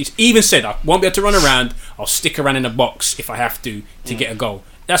 He even said, I won't be able to run around, I'll stick around in the box if I have to get a goal.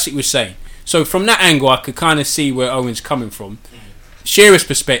 That's what he was saying. So from that angle, I could kind of see where Owen's coming from. Shearer's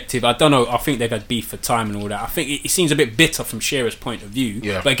perspective, I don't know. I think they've had beef for time and all that. I think it seems a bit bitter from Shearer's point of view.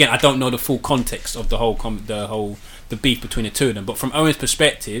 Yeah. But again, I don't know the full context of the beef between the two of them. But from Owen's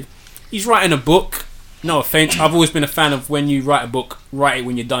perspective, he's writing a book. No offense, I've always been a fan of when you write a book, write it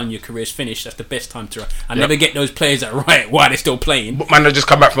when you're done, your career's finished. That's the best time to write. I never get those players that write it while they're still playing. But man, I just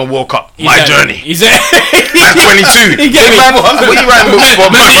come back from a World Cup. My journey. Exactly. At 22. You get me? Man, what are you writing books for?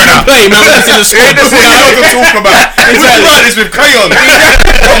 Man, you can play, man. This is a squad. That's what I was talking about. We can write this with crayon.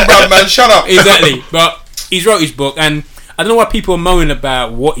 Come on, man, shut up. Exactly. But he's wrote his book, and I don't know why people are moaning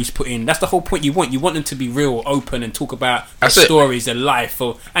about what he's put in. That's the whole point you want. You want them to be real, open, and talk about their That's it. stories, their life.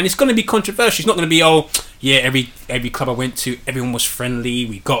 And it's going to be controversial. It's not going to be, oh, yeah, every club I went to, everyone was friendly,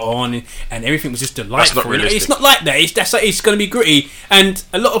 we got on, and everything was just delightful. That's not realistic. It's not like that. It's going to be gritty. And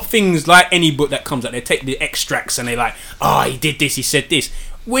a lot of things, like any book that comes out, they take the extracts and they're like, oh, he did this, he said this.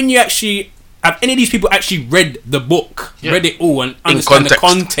 When you actually... Have any of these people actually read the book, read it all, and understand the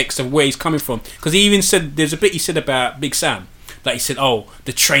context of where he's coming from? Because he even said, there's a bit he said about Big Sam. Like he said, oh,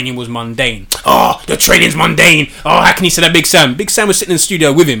 the training was mundane. Oh, the training's mundane. Oh, how can he say that, Big Sam? Big Sam was sitting in the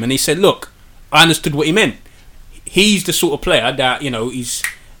studio with him, and he said, look, I understood what he meant. He's the sort of player that, you know, he's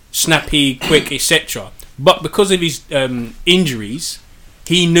snappy, quick, etc. But because of his injuries,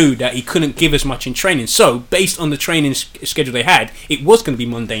 he knew that he couldn't give as much in training. So, based on the training schedule they had, it was going to be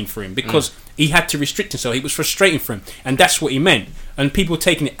mundane for him because he had to restrict himself. It was frustrating for him. And that's what he meant. And people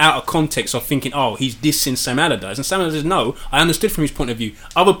taking it out of context of thinking, oh, he's dissing Sam Allardyce. And Sam Allardyce, no, I understood from his point of view.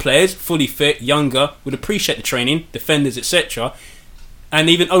 Other players, fully fit, younger, would appreciate the training, defenders, etc. And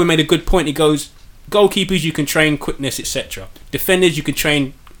even Owen made a good point. He goes, goalkeepers, you can train quickness, etc. Defenders, you can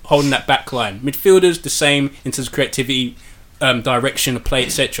train holding that back line. Midfielders, the same in terms of creativity, direction of play,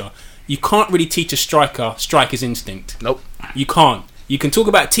 etc. You can't really teach a striker's instinct. Nope. You can't. You can talk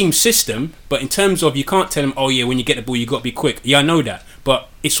about team system, but in terms of, you can't tell them, oh yeah, when you get the ball, you got to be quick. Yeah, I know that, but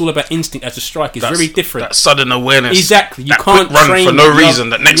it's all about instinct as a striker. It's very different. That sudden awareness. Exactly. You that can't quick run train for no reason.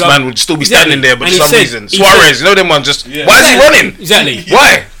 That next man would still be standing there, but And for he some said- reason. he Suarez, said- you know them ones just... Yeah. Why is he running? Exactly.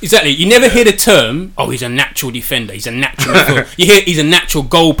 Why? Exactly. You never hear the term, oh, he's a natural defender, he's a natural midfielder. You hear he's a natural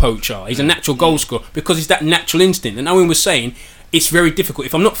goal poacher, he's a natural goal scorer, because it's that natural instinct. And Owen was saying, it's very difficult.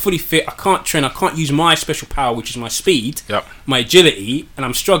 If I'm not fully fit, I can't train, I can't use my special power, which is my speed, Yep. my agility, and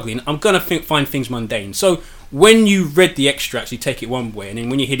I'm struggling, I'm going to find things mundane. So when you read the extracts, you take it one way, and then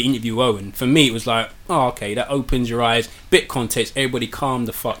when you hear the interview with Owen, for me it was like, oh, okay, that opens your eyes, bit context, everybody calm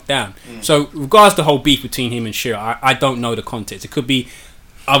the fuck down. So regards to the whole beef between him and Shearer, I don't know the context. It could be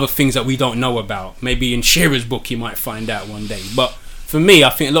other things that we don't know about. Maybe in Shearer's book you might find out one day. But for me, I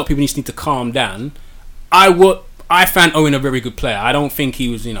think a lot of people need to calm down. I found Owen a very good player. I don't think he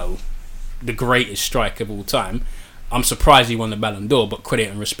was, the greatest striker of all time. I'm surprised he won the Ballon d'Or, but credit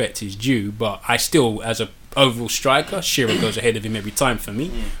and respect is due. But I still, as a overall striker, Shearer goes ahead of him every time for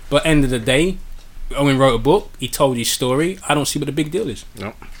me. But end of the day, Owen wrote a book. He told his story. I don't see what the big deal is.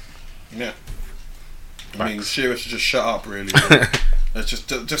 No. Yeah. I mean, Shearer should just shut up, really. It's just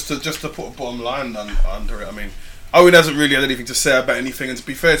to put a bottom line under it. I mean, Owen hasn't really had anything to say about anything, and to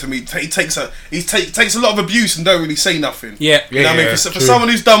be fair to me, he takes a lot of abuse and don't really say nothing. Yeah, You know what I mean? For someone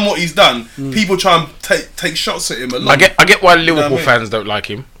who's done what he's done, people try and take shots at him a lot. I get why Liverpool what I mean? fans don't like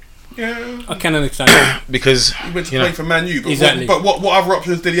him, Yeah. I can understand that. because He went to you know, play for Man U, but Exactly. what other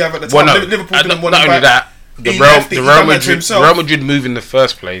options did he have at the well, time? no, Liverpool not didn't want him only back. that. The He Real, left it, the he Real done that to Madrid, himself. Real Madrid move in the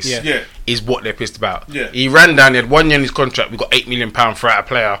first place Yeah. Yeah. is what they're pissed about. Yeah. He ran down. He had 1 year in his contract. We got £8 million for a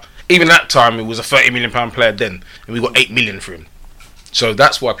player. Even that time, it was a £30 million player then, and we got £8 million for him. So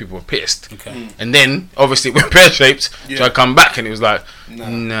that's why people were pissed. Okay. And then obviously it went pear shaped. Yeah. So I come back and it was like, Nah.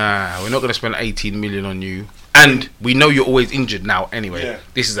 nah, we're not going to spend 18 million on you. And we know you're always injured now anyway. Yeah.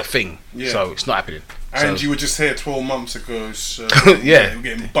 This is a thing. Yeah. So it's not happening. And So- you were just here 12 months ago, so Yeah. you're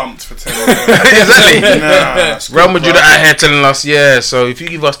getting bumped for 10 Exactly. Nah, it's Real good, Madrid bro. are out here telling us, yeah, so if you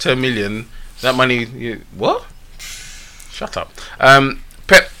give us 10 million, that money, what? Shut up.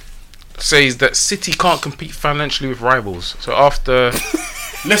 Pep says that City can't compete financially with rivals. So after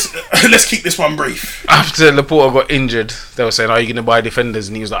Let's keep this one brief. Laporta got injured, they were saying, are you going to buy defenders?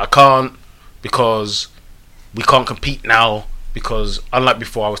 And he was like, I can't, because we can't compete now, because unlike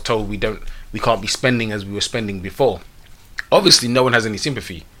before, I was told we can't be spending as we were spending before. Obviously, no one has any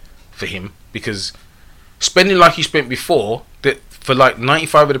sympathy for him, because spending like you spent before, that for like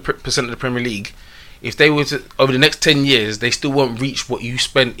 95% of the Premier League, if they were to, over the next 10 years, they still won't reach what you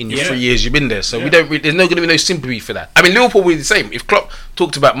spent in your Yeah. 3 years you've been there. So Yeah. there's not going to be no sympathy for that. I mean, Liverpool will be the same. If Klopp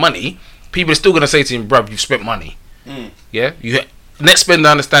talked about money, people are still going to say to him, bruv, you've spent money. Yeah? Net spend,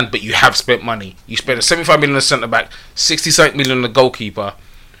 I understand, but you have spent money. You spent 75 million on the centre back, 60 million on the goalkeeper.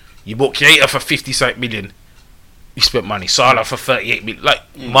 You bought Keita for 50 million. You spent money. Salah for 38 million. Like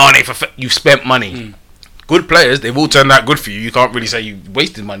Mane you've spent money. Good players, they've all turned out good for you. You can't really say you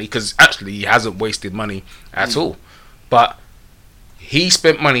wasted money, because actually he hasn't wasted money at all. But he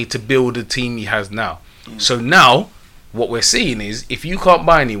spent money to build the team he has now. So now what we're seeing is, if you can't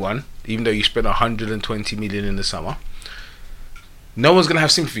buy anyone, even though you spent 120 million in the summer, no one's going to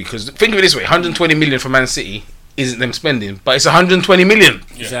have sympathy. Because think of it this way, 120 million for Man City isn't them spending, but it's 120 million.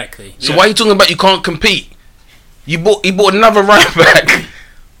 Exactly. So why are you talking about you can't compete? He bought another right back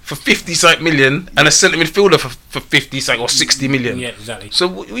for 50 million and a centre midfielder for 50 or 60 million. Yeah, exactly. So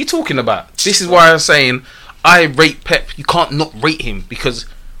what are you talking about? This is why I'm saying I rate Pep. You can't not rate him, because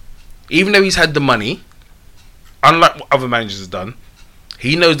even though he's had the money, unlike what other managers have done,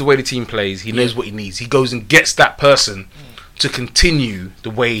 he knows the way the team plays. He knows what he needs. He goes and gets that person to continue the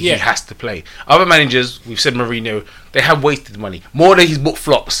way he has to play. Other managers, we've said Mourinho, they have wasted money. More than he's bought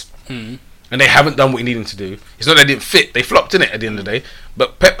flops. And they haven't done what he needed to do. It's not they didn't fit. They flopped in it at the end of the day.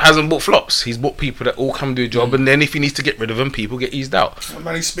 But Pep hasn't bought flops. He's bought people that all come do a job, and then if he needs to get rid of them, people get eased out. Oh,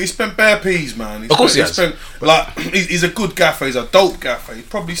 man, he spent bare peas, man. Of course he has. He's a good gaffer. He's a dope gaffer. He's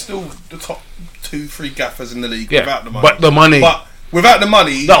probably still the top 2-3 gaffers in the league Yeah, without the money. but the money. But without the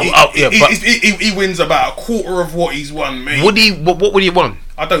money, No, he wins about a quarter of what he's won, mate. Would he? What would he want?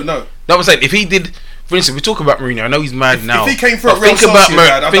 I don't know. That was saying, if he did, for instance, we talk about Mourinho. I know he's mad now. if he came for but a Real think about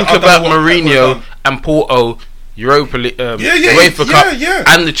Sociedad, I think don't know about what Pep would've Mourinho done. and Porto, Europa League, Yeah, UEFA Cup, yeah.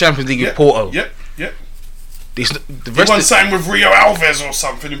 and the Champions League with Porto. Yep. The He rest won of something with Rio Alves or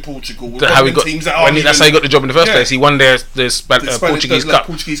something in Portugal. With how he one of got. the teams that That's aren't how he got the job in the first Yeah. place. He won the Portuguese Cup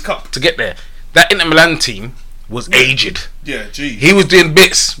Portuguese Cup. to get there. That Inter Milan team was aged. Yeah, geez. He was doing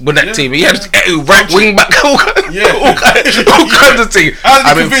bits with that Yeah, team. He had yeah. right wing back, all kinds of teams. How did I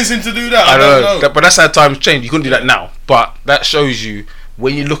he mean, convince him to do that? I I don't don't know. know. But that's how times change. You couldn't do that now. But that shows you,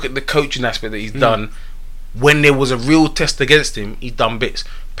 when you look at the coaching aspect that he's done, when there was a real test against him, he's done bits.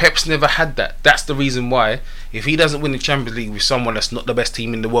 Pep's never had that. That's the reason why, if he doesn't win the Champions League with someone that's not the best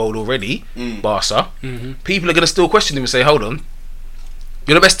team in the world already, Barca, people are going to still question him and say, hold on,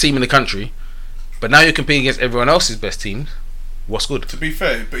 you're the best team in the country, but now you're competing against everyone else's best teams. What's good? To be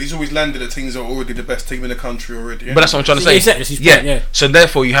fair, but he's always landed at teams that are already the best team in the country already. But that's what I'm trying to say. Exactly, that's his point, yeah. So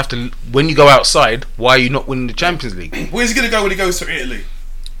therefore, you have to, when you go outside, why are you not winning the Champions League? Where's he going to go when he goes to Italy?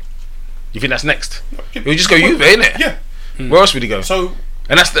 You think that's next? He'll just go Juve, innit? Yeah. Where else would he go? So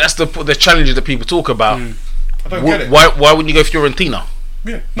And that's the challenges that people talk about. I don't get it. Why wouldn't you go Fiorentina?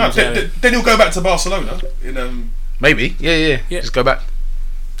 Yeah. No. Exactly. Then he'll go back to Barcelona. In Maybe. Yeah. Just go back.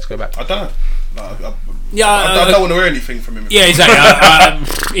 I don't know. I Yeah, don't want to hear anything from him. yeah,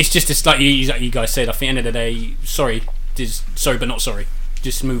 exactly. It's just like you guys said. I think at the end of the day, sorry but not sorry.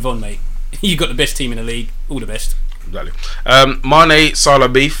 Just move on, mate. You got the best team in the league. All the best. Exactly. Mane Salah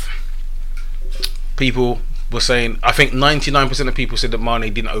beef. People was saying, I think 99% of people said that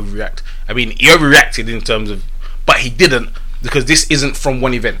Mane didn't overreact. I mean, he overreacted in terms of, but he didn't, because this isn't from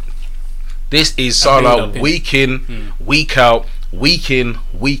one event. This is Salah week in, week out, week in,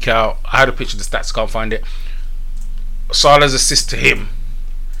 week out. I had a picture of the stats, can't find it. Salah's assist to him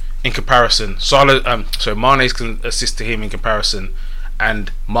in comparison. Mane's assist to him in comparison,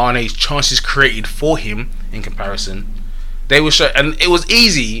 and Mane's chances created for him in comparison. They were and it was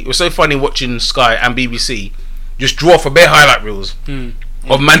easy. It was so funny watching Sky and BBC just draw for bare highlight reels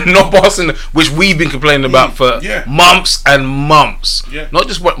of man not passing, which we've been complaining about for months and months. Not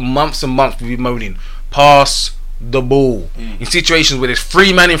just months and months we've been moaning. Pass the ball in situations where there's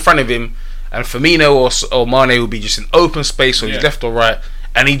 3 men in front of him, and Firmino or Mane will be just in open space, or he's left or right,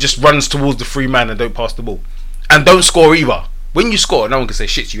 and he just runs towards the 3 man and don't pass the ball and don't score either. When you score, no one can say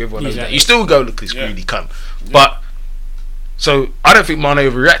shit to you. Everyone knows that. You still go, look, this greedy cunt. But so I don't think Mane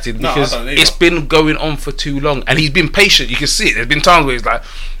overreacted, because it's been going on for too long, and he's been patient. You can see it. There's been times where he's like,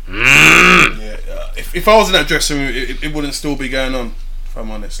 if I was in that dressing room, it wouldn't still be going on. If I'm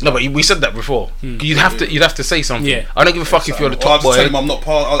honest. No, but we said that before. You'd have to say something. Yeah. I don't give a fuck if you're the top boy. I'll tell him I'm not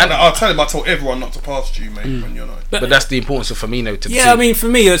I'll tell him I told everyone not to pass you, mate, when you're not. But that's the importance of Firmino to the team. I mean, for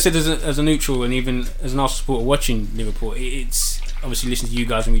me, I said as a neutral, and even as an Arsenal supporter watching Liverpool, it's obviously listening to you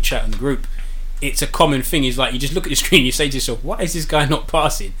guys when we chat in the group. It's a common thing. Is like you just look at the screen, you say to yourself, "Why is this guy not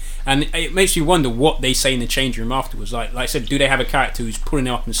passing?" And it makes you wonder what they say in the change room afterwards. Like I said, do they have a character who's pulling it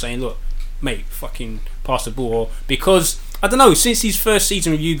up and saying, "Look, mate, fucking pass the ball"? Or because I don't know, since his first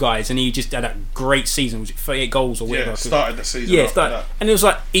season with you guys, and he just had that great season, was it 38 goals or whatever? Yeah, started the season. Yeah, that. And it was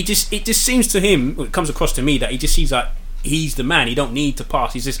like it just seems to him, it comes across to me that he just seems like he's the man. He don't need to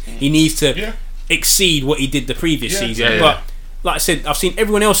pass. He needs to exceed what he did the previous season. But like I said, I've seen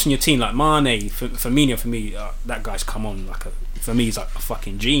everyone else in your team, like Mane, Firmino. For me, that guy's come on for me, he's like a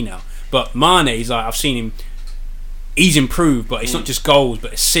fucking G now. But Mane, he's like, I've seen him. He's improved, but it's not just goals,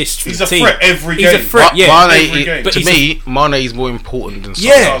 but assists. He's a threat every game. He's a threat, every game. To me, Mane is more important than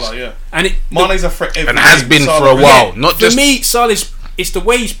Salah. Salah, and Mane's a threat every and has been for a while. Not just for me, Salah's. It's the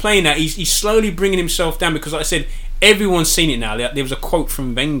way he's playing that. He's slowly bringing himself down, because, like I said, everyone's seen it now. There was a quote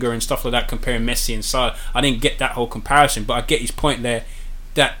from Wenger and stuff like that comparing Messi and Salah. I didn't get that whole comparison, but I get his point there.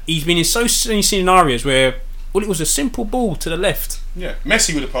 That he's been in so many scenarios where it was a simple ball to the left. Yeah,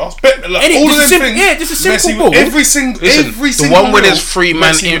 Messi would have passed. All of them things. Yeah, just a simple ball. Every single the one where there's 3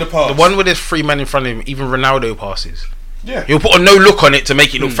 men the one where there's 3 men in front of him, even Ronaldo passes. Yeah, he'll put a no look on it to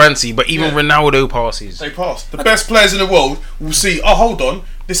make it look fancy, but even Ronaldo passes. They pass. The best players in the world will see. Oh, hold on,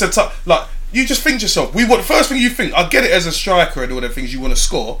 this is like you just think to yourself. The first thing you think. I get it as a striker and all the things you want to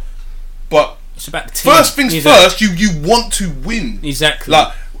score, but it's about the team. First things first. You want to win. Exactly.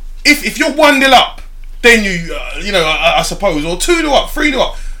 Like if you're 1-0 up. Then I suppose, or 2-0 up, 3-0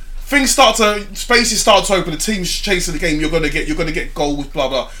 up, spaces start to open. The team's chasing the game. You're gonna get goals, blah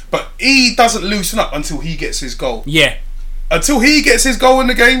blah. But he doesn't loosen up until he gets his goal. Yeah. Until he gets his goal in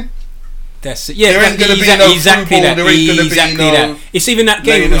the game. That's it. Yeah. There ain't gonna be no exactly ball, that. there ain't gonna Exactly be no that. It's even that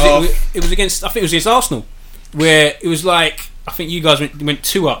game. It was against. I think it was against Arsenal, where it was like I think you guys went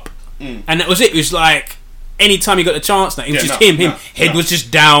 2 up, and that was it. It was like. Anytime he got the chance, now it was just him. Head was just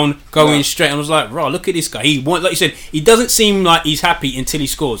down, going straight. And I was like, "Bro, look at this guy. Like you said, he doesn't seem like he's happy until he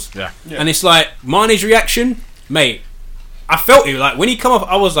scores." Yeah. And it's like Mane's reaction, mate. I felt it. Like when he come off,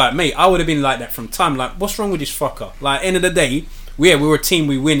 I was like, mate, I would have been like that from time. Like, what's wrong with this fucker? Like, end of the day, we're a team.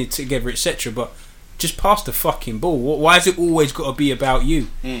 We win it together, etc. But just pass the fucking ball. Why has it always got to be about you?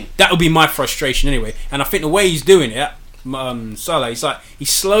 That would be my frustration anyway. And I think the way he's doing it. Salah,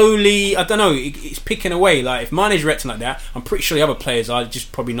 he's slowly, I don't know, he's picking away. Like if Mane's reacting like that, I'm pretty sure the other players are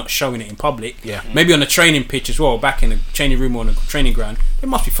just probably not showing it in public. Yeah. Maybe on the training pitch as well, back in the training room or on the training ground. There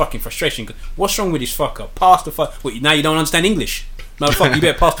must be fucking frustration. What's wrong with this fucker? Pass the fuck. Wait, now you don't understand English? Motherfucker, you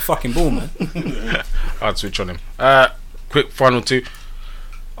better pass the fucking ball, man. I'd switch on him. Quick final 2.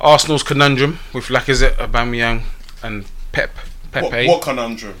 Arsenal's conundrum with Lacazette, Aubameyang, and Pepe. What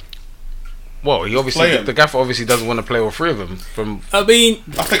conundrum? Well, he obviously the gaffer obviously doesn't want to play all 3 of them. I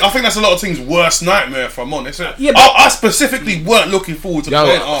think that's a lot of teams' worst nightmare. If I'm honest, I specifically weren't looking forward to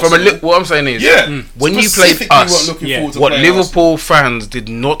playing Arsenal. What I'm saying is, when you played us, what Liverpool fans did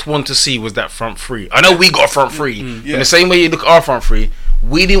not want to see was that front 3. I know we got a front 3. In the same way you look at our front 3,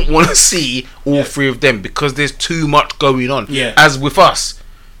 we didn't want to see all 3 of them because there's too much going on. Yeah. As with us.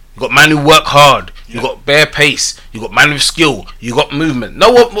 You got man who work hard. You got bare pace. You got man with skill. You got movement.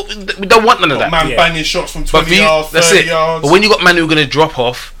 No, we don't want none of that. Man banging shots from 20 yards, 30 yards. But when you got man who are going to drop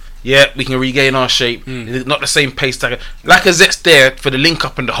off, we can regain our shape. Not the same pace tag. Lacazette's there for the link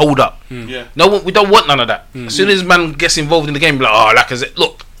up and the hold up. No, we don't want none of that. As soon as man gets involved in the game, like, Lacazette,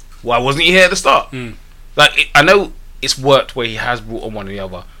 look, why wasn't he here at the start? I know it's worked where he has brought on one or the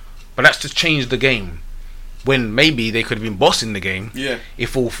other, but that's just changed the game. When maybe they could have been bossing the game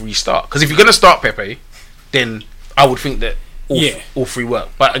if all three start. Because if you're going to start Pepe, then I would think that all three work.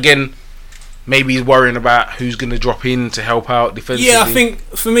 But again, maybe he's worrying about who's going to drop in to help out defensively. Yeah, I think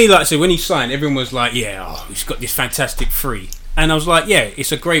for me, like I said, when he signed, everyone was like, he's got this fantastic three. And I was like, yeah,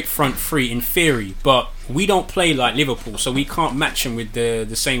 it's a great front three in theory, but we don't play like Liverpool, so we can't match him with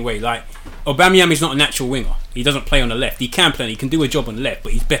the same way. Like, Aubameyang is not a natural winger. He doesn't play on the left. He can play, he can do a job on the left,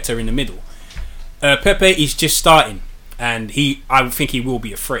 but he's better in the middle. Pepe is just starting, and I think he will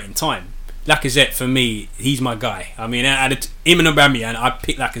be a threat in time. Lacazette, for me, he's my guy. I mean, him and Aubameyang, I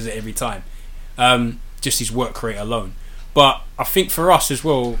pick Lacazette every time. Just his work rate alone. But I think for us as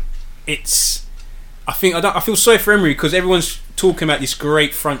well, I feel sorry for Emery because everyone's talking about this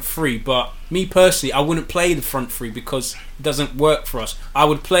great front three, but me personally, I wouldn't play the front three because it doesn't work for us. I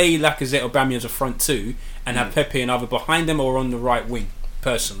would play Lacazette or Aubameyang as a front two and have Pepe and either behind them or on the right wing.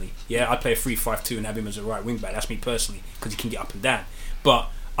 Personally, I'd play a 3-5-2 and have him as a right wing back. That's me personally because he can get up and down.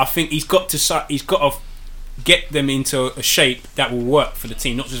 But I think he's got to get them into a shape that will work for the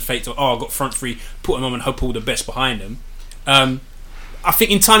team, not just fake to I've got front three, put them on and hope all the best behind them. I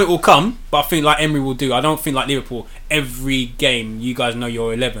think in time it will come, but I think like Emery will do. I don't think like Liverpool, every game you guys know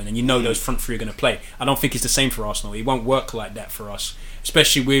you're 11 and you know those front three are going to play. I don't think it's the same for Arsenal. It won't work like that for us,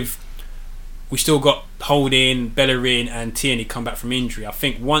 especially with we still got Holding, Bellerin and Tierney come back from injury. I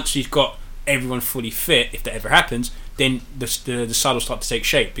think once you've got everyone fully fit, if that ever happens, then the side will start to take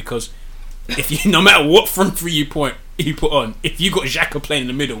shape because if you, no matter what front three you put on, if you got Xhaka playing in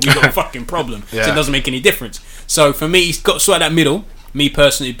the middle, we've got a fucking problem. So it doesn't make any difference. So for me, he's got to sort that middle. Me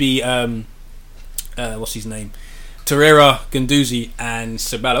personally, it'd be what's his name, Torreira, Guendouzi, and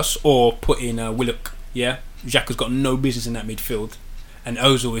Ceballos, or put in Willock. Yeah, Xhaka's got no business in that midfield, and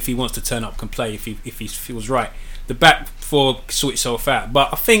Ozil, if he wants to turn up, can play if he feels right. The back four sort itself out, but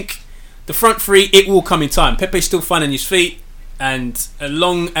I think the front three it will come in time. Pepe's still finding his feet, and as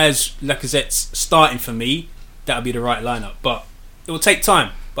long as Lacazette's starting for me, that'll be the right lineup. But it will take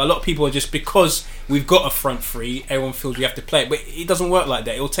time. But a lot of people are just because we've got a front three, everyone feels we have to play it. But it doesn't work like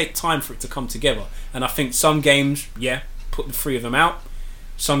that. It will take time for it to come together. And I think some games, put the three of them out.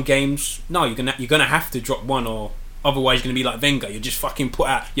 Some games, no, you're gonna have to drop one, or otherwise you're gonna be like Wenger. You just fucking put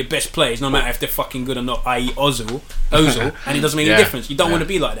out your best players, no matter if they're fucking good or not. I.e. Ozil, and it doesn't make any difference. You don't want to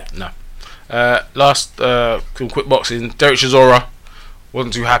be like that. No. Last quick boxing. Derek Chisora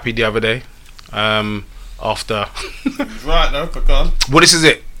wasn't too happy the other day. After right now, Pecan. Well, this is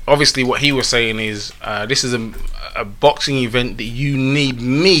it. Obviously, what he was saying is this is a boxing event that you need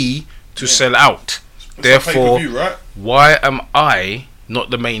me to sell out. Therefore, right? Why am I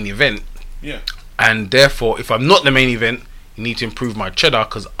not the main event? Yeah. And therefore, if I'm not the main event, you need to improve my cheddar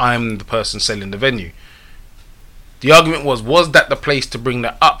because I'm the person selling the venue. The argument was that the place to bring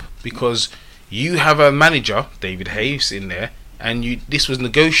that up? Because you have a manager, David Hayes, in there, and this was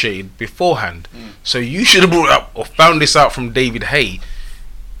negotiated beforehand. So you should have brought up or found this out from David Hay.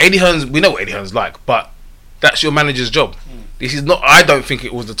 Eddie Hearn's, we know what Eddie Hearn's like, but that's your manager's job. This is not. I don't think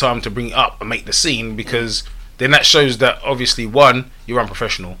it was the time to bring it up and make the scene, because then that shows that obviously, one, you're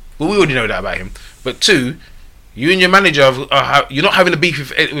unprofessional. Well, we already know that about him. But two, you and your manager you're not having a beef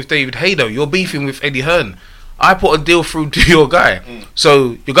with David Hay though. You're beefing with Eddie Hearn. I put a deal through to your guy,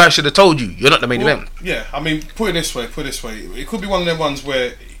 so your guy should have told you you're not the main event. Yeah, I mean, put it this way. It could be one of them ones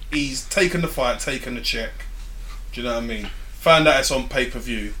where he's taken the fight, taken the check. Do you know what I mean? Found out it's on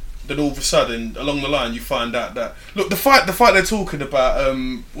pay-per-view. Then all of a sudden, along the line, you find out that look, the fight they're talking about.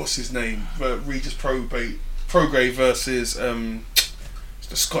 What's his name? Regis Prograis versus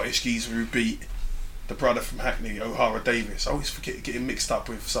the Scottish geezer who beat the brother from Hackney, O'Hara Davis. I always forget getting mixed up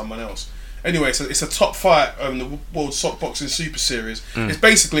with someone else. Anyway, so it's a top fight, the World Sock Boxing Super Series. It's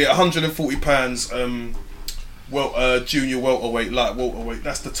basically £140, junior welterweight, light welterweight.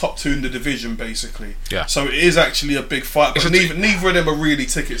 That's the top two in the division, basically. Yeah. So it is actually a big fight, but neither of them are really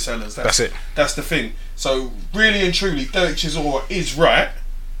ticket sellers. That's it. That's the thing. So really and truly, Derek Chisora is right.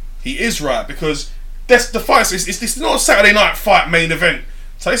 He is right, because that's the fight. It's not a Saturday night fight main event.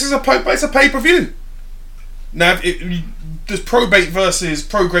 So this is it's a pay-per-view. Now, there's Prograis versus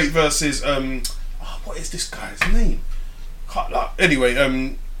what is this guy's name? Anyway,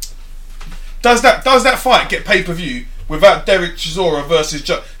 does that fight get pay-per-view without Derek Chisora versus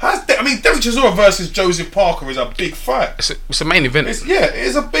Derek Chisora versus Joseph Parker is a big fight. It's a main event. It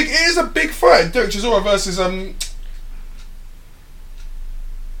is a big fight. Derek Chisora versus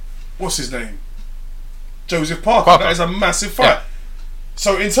what's his name? Joseph Parker. That is a massive fight. Yeah.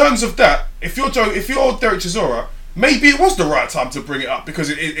 So in terms of that, if you're Derek Chisora, maybe it was the right time to bring it up, because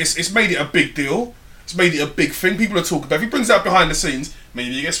it's made it a big deal, It's made it a big thing. People are talking about it. If he brings it out behind the scenes,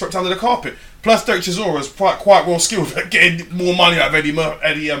 maybe he gets swept under the carpet. Plus, Derek Chisora is quite well skilled at getting more money out of Eddie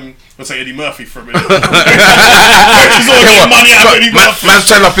Murphy for a minute. Derek Chisora getting money out of Eddie Murphy. Man's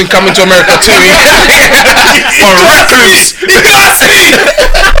turned up in Coming to America too. For rappers.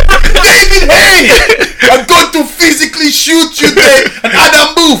 David Hay! I'm going to physically shoot you there. And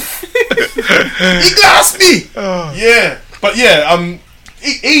Adam Booth. He glassed me. Yeah. But yeah,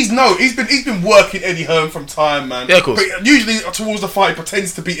 he's been working Eddie Hearn from time, man. Yeah, of course. But usually towards the fight, he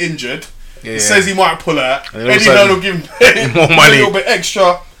pretends to be injured. Yeah, He says he might pull out. And then all of Eddie a Hearn sudden, will give him more money. a little bit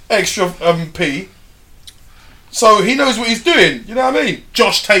extra P. So he knows what he's doing. You know what I mean?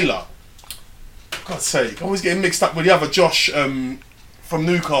 Josh Taylor. For God's sake, I always getting mixed up with the other Josh from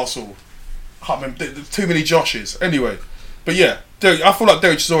Newcastle. I can't remember. There's too many Joshes. Anyway, but yeah, I feel like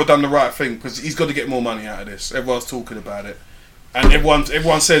Derek Chisora done the right thing because he's got to get more money out of this. Everyone's talking about it, and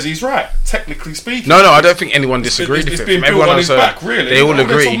everyone says he's right. Technically speaking, No, I don't think anyone disagreed with it's it. been From built everyone on else, his back. Really, they all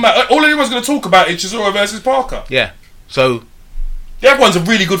agree. All anyone's going to talk about is Chisora versus Parker. Yeah. So The other one's a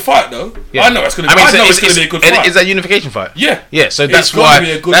really good fight, though. yeah. I know it's going to be. I know it's going to be a good fight. Is that a unification fight? Yeah. Yeah, so It's that's gotta why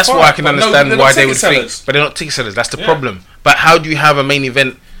be a good that's why I fight, can but no, understand they're why not they would ticket think, sellers. but they're not ticket sellers. That's the Yeah. problem. But how do you have a main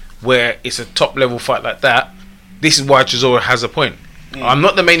event where it's a top level fight like that? This is why Chisora has a point. I'm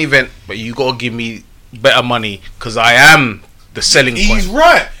not the main event, but you got to give me better money because I am the selling He's point.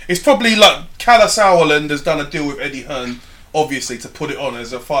 right. It's probably like Calla Sauerland has done a deal with Eddie Hearn, obviously, to put it on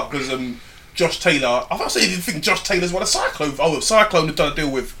as a fight because Josh Taylor. I don't even think Josh Taylor's won a Cyclone. Oh, Cyclone have done a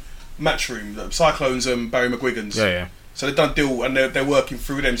deal with Matchroom. Cyclone's Barry McGuigan's. Yeah. So they've done a deal and they're working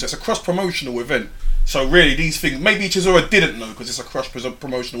through them. So it's a cross promotional event. So really, these things maybe Chisora didn't know because it's a cross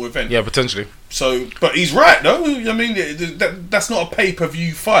promotional event. Yeah, potentially. So, but he's right, though. I mean, that's not a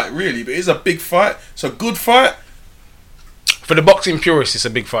pay-per-view fight, really, but it is a big fight. It's a good fight. For the boxing purists, it's a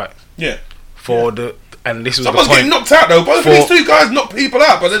big fight. Yeah. And this was Someone's the point. getting knocked out, though. Both of these two guys knock people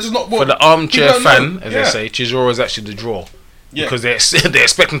out, but they're just not. For the armchair people don't fan, know. as Yeah. they say, Chisora is actually the draw. Yeah. Because they're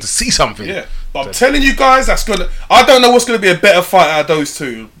expecting to see something. Yeah, but I'm telling you guys, I don't know what's gonna be a better fight out of those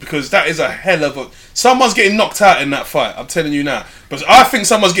two because that is a hell of a. Someone's getting knocked out in that fight. I'm telling you now, but I think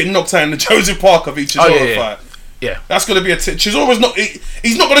someone's getting knocked out in the Joseph Parker v Chisora fight. Yeah. That's gonna be a. Chisora's not.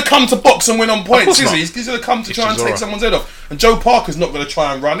 He's not gonna come to box and win on points, course is not. he? He's gonna come to It's try and take Chisora. someone's head off. And Joe Parker's not gonna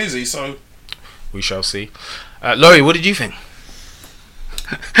try and run, is he? So We shall see. Laurie, what did you think?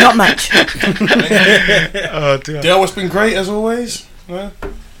 Not much. Oh dear. Dale, it's been great as always. Yeah.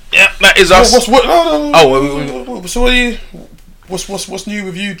 Yeah, that is us. So what are you? What's new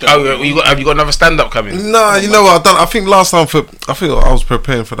with you, Dale? Have you got another stand-up coming? Nah, you know what? I think last time I was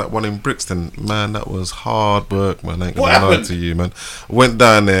preparing for that one in Brixton. Man, that was hard work, man. I ain't What gonna lie happened? to you, man. Went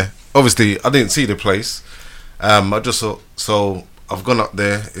down there. Obviously, I didn't see the place. I just saw, so I've gone up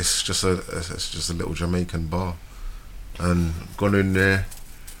there. It's just a little Jamaican bar, and gone in there.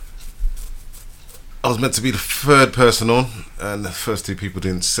 I was meant to be the third person on, and the first two people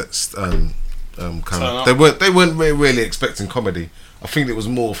didn't come. up. They weren't really expecting comedy. I think it was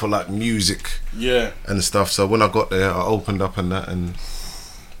more for like music Yeah. and stuff. So when I got there, I opened up and that, and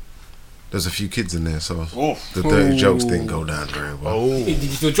there's a few kids in there, so Oof. the dirty jokes didn't go down very well. Did you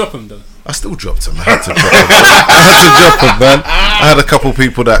still drop him though? I still dropped them. I had to drop them, man. I had a couple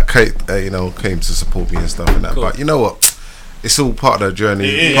people that came to support me and stuff and that. Cool. But you know what? It's all part of the journey,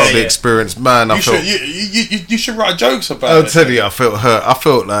 It is, part of the yeah. experience, man. I felt. You should write jokes about I'll it. tell you, I felt hurt. I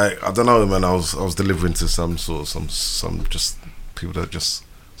felt like, I don't know, man. I was delivering to some just people that are just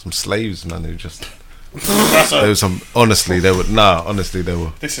some slaves, man. Who just there was some. Honestly, they were.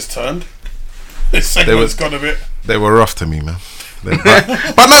 This has turned. This segment's gone a bit. They were rough to me, man. But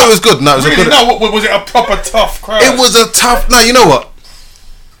no, it was good. No, it was Really? a good. No, what was it? A proper tough crowd? It was a tough. No, you know what?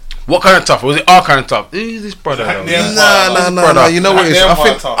 What kind of tough? Was it our kind of tough? Who's this brother? though? Yeah. No. You know what it is? Hack the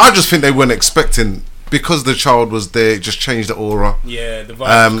Empire I just think they weren't expecting, because the child was there. It just changed the aura. Yeah, the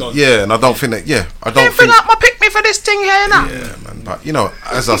vibe was gone. Yeah, and I don't think that. Yeah, I don't think. my pick me for this thing here now. Yeah, man. But you know,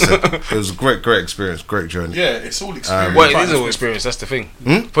 as I said, it was a great experience, great journey. Yeah, it's all experience. Well, it is all experience. That's the thing.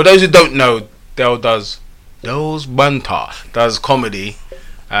 For those who don't know, Dale does comedy,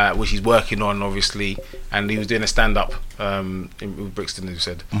 which he's working on, obviously, and he was doing a stand-up with Brixton, who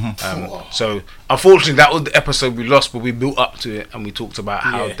said. So, unfortunately, that was the episode we lost, but we built up to it and we talked about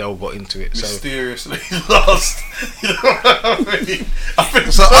how Yeah. Dale got into it. So, Mysteriously lost. You know what I mean?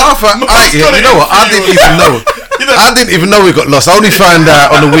 So you know what? I didn't even know. I didn't even know we got lost. I only found out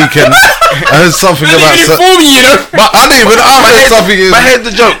on the weekend. I heard something about. But I didn't even. I heard something. but here's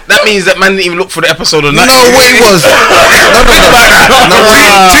the joke. That means that man didn't even look for the episode on that. No way it was. No.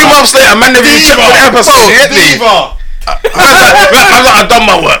 2 months later, man never even checked for the episode. You get me? Diva. I've done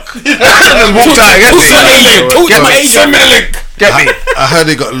my work. Just walked out. Get me. I heard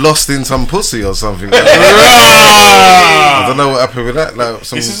he got lost in some pussy or something. I don't know what happened with that. Like,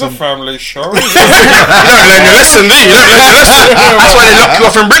 This is a family show. You don't learn your lesson, do you? You don't learn your lesson. That's why they lock you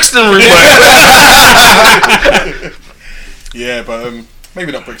off in Brixton room. Yeah, but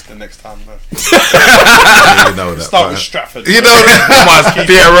maybe not Brixton next time. Though. You know that. Start with Stratford. You know that.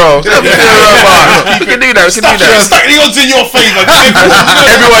 Theatre Row. We can do that. We can do that. Stack the odds in your favour.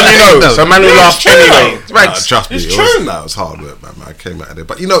 Everyone you know. No. So man will laugh anyway. Nah, trust me, It's it true. was hard work, man. I came out of there,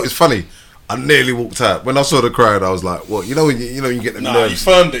 but you know it's funny. I nearly walked out when I saw the crowd. I was like, "What? You know, when you get them Nah, you nerves.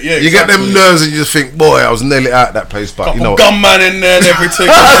 firmed it. Yeah, You get them nerves, and you just think, boy, I was nearly out that place." But Couple you know, gunman in there and everything.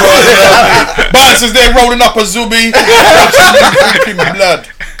 Bouncers there rolling up a zubi. Drinking blood.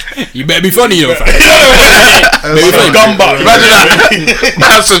 You better be funny, though. With a gun butt. Imagine that.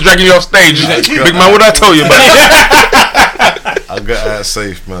 Bouncers dragging you off stage. Big man, what did I tell you, man? I got out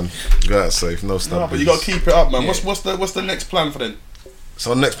safe, man. Got out safe. No No, stuff. but you got to keep it up, man. What's the next plan for them?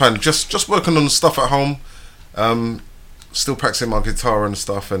 So next plan, just working on stuff at home. Still practicing my guitar and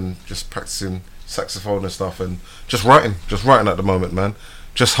stuff, and just practicing saxophone and stuff, and just writing at the moment, man.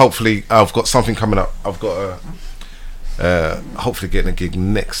 Just hopefully, I've got something coming up. I've got hopefully getting a gig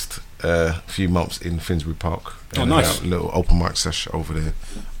next few months in Finsbury Park. Oh, nice. A little open mic session over there.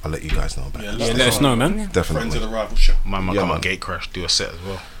 I'll let you guys know about it. Yeah, let us know, man. Friends Definitely. of the rival show. Man, Yeah, come man. on, Gate Crash, do a set as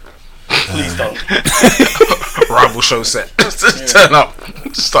well. Please don't. Rival show set. Just turn up.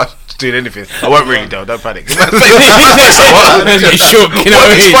 Just start doing anything. I won't really though. Don't panic. Shook, you know what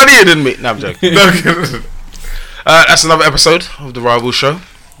I It's mean? funnier than me. No, I'm joking. That's another episode of the Rival Show.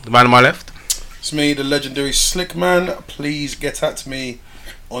 The man on my left. It's me, the legendary Slick Man. Please get at me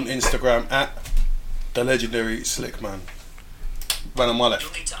on Instagram at the legendary Slick Man. Man on my left.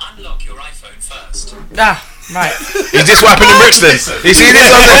 You'll need to unlock your iPhone first. Ah, right. Is this what happened in Brixton? You see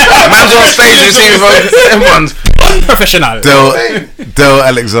this? Man's on stage. You see everyone's. Professional. Del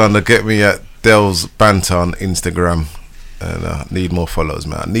Alexander, get me at Del's Banter on Instagram, and need more follows,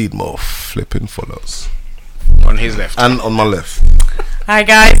 man. I need more flipping follows. On his left. And on my left. Hi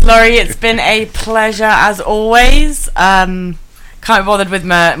guys, Laurie. It's been a pleasure as always. Can't be bothered with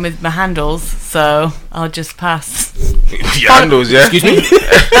my handles, so I'll just pass. Your handles, yeah? Excuse me?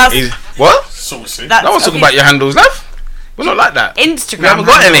 That's, What? Saucy. that's No one's talking about your handles, love. We're not like that. Instagram. We haven't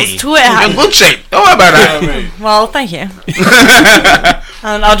got handles, any. Twitter. You're in handles. good shape. Don't worry about that. Well, thank you.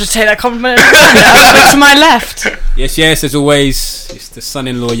 And I'll just take that compliment. To my left. Yes, as always, it's the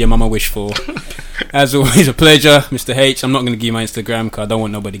son-in-law your mama wished for. As always, a pleasure, Mr. H. I'm not going to give you my Instagram because I don't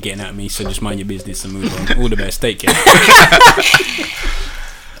want nobody getting at me, so just mind your business and move on. All the best. Take care.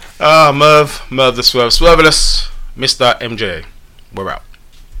 Merv the Swerve. Swerveless. Mr. MJ. We're out.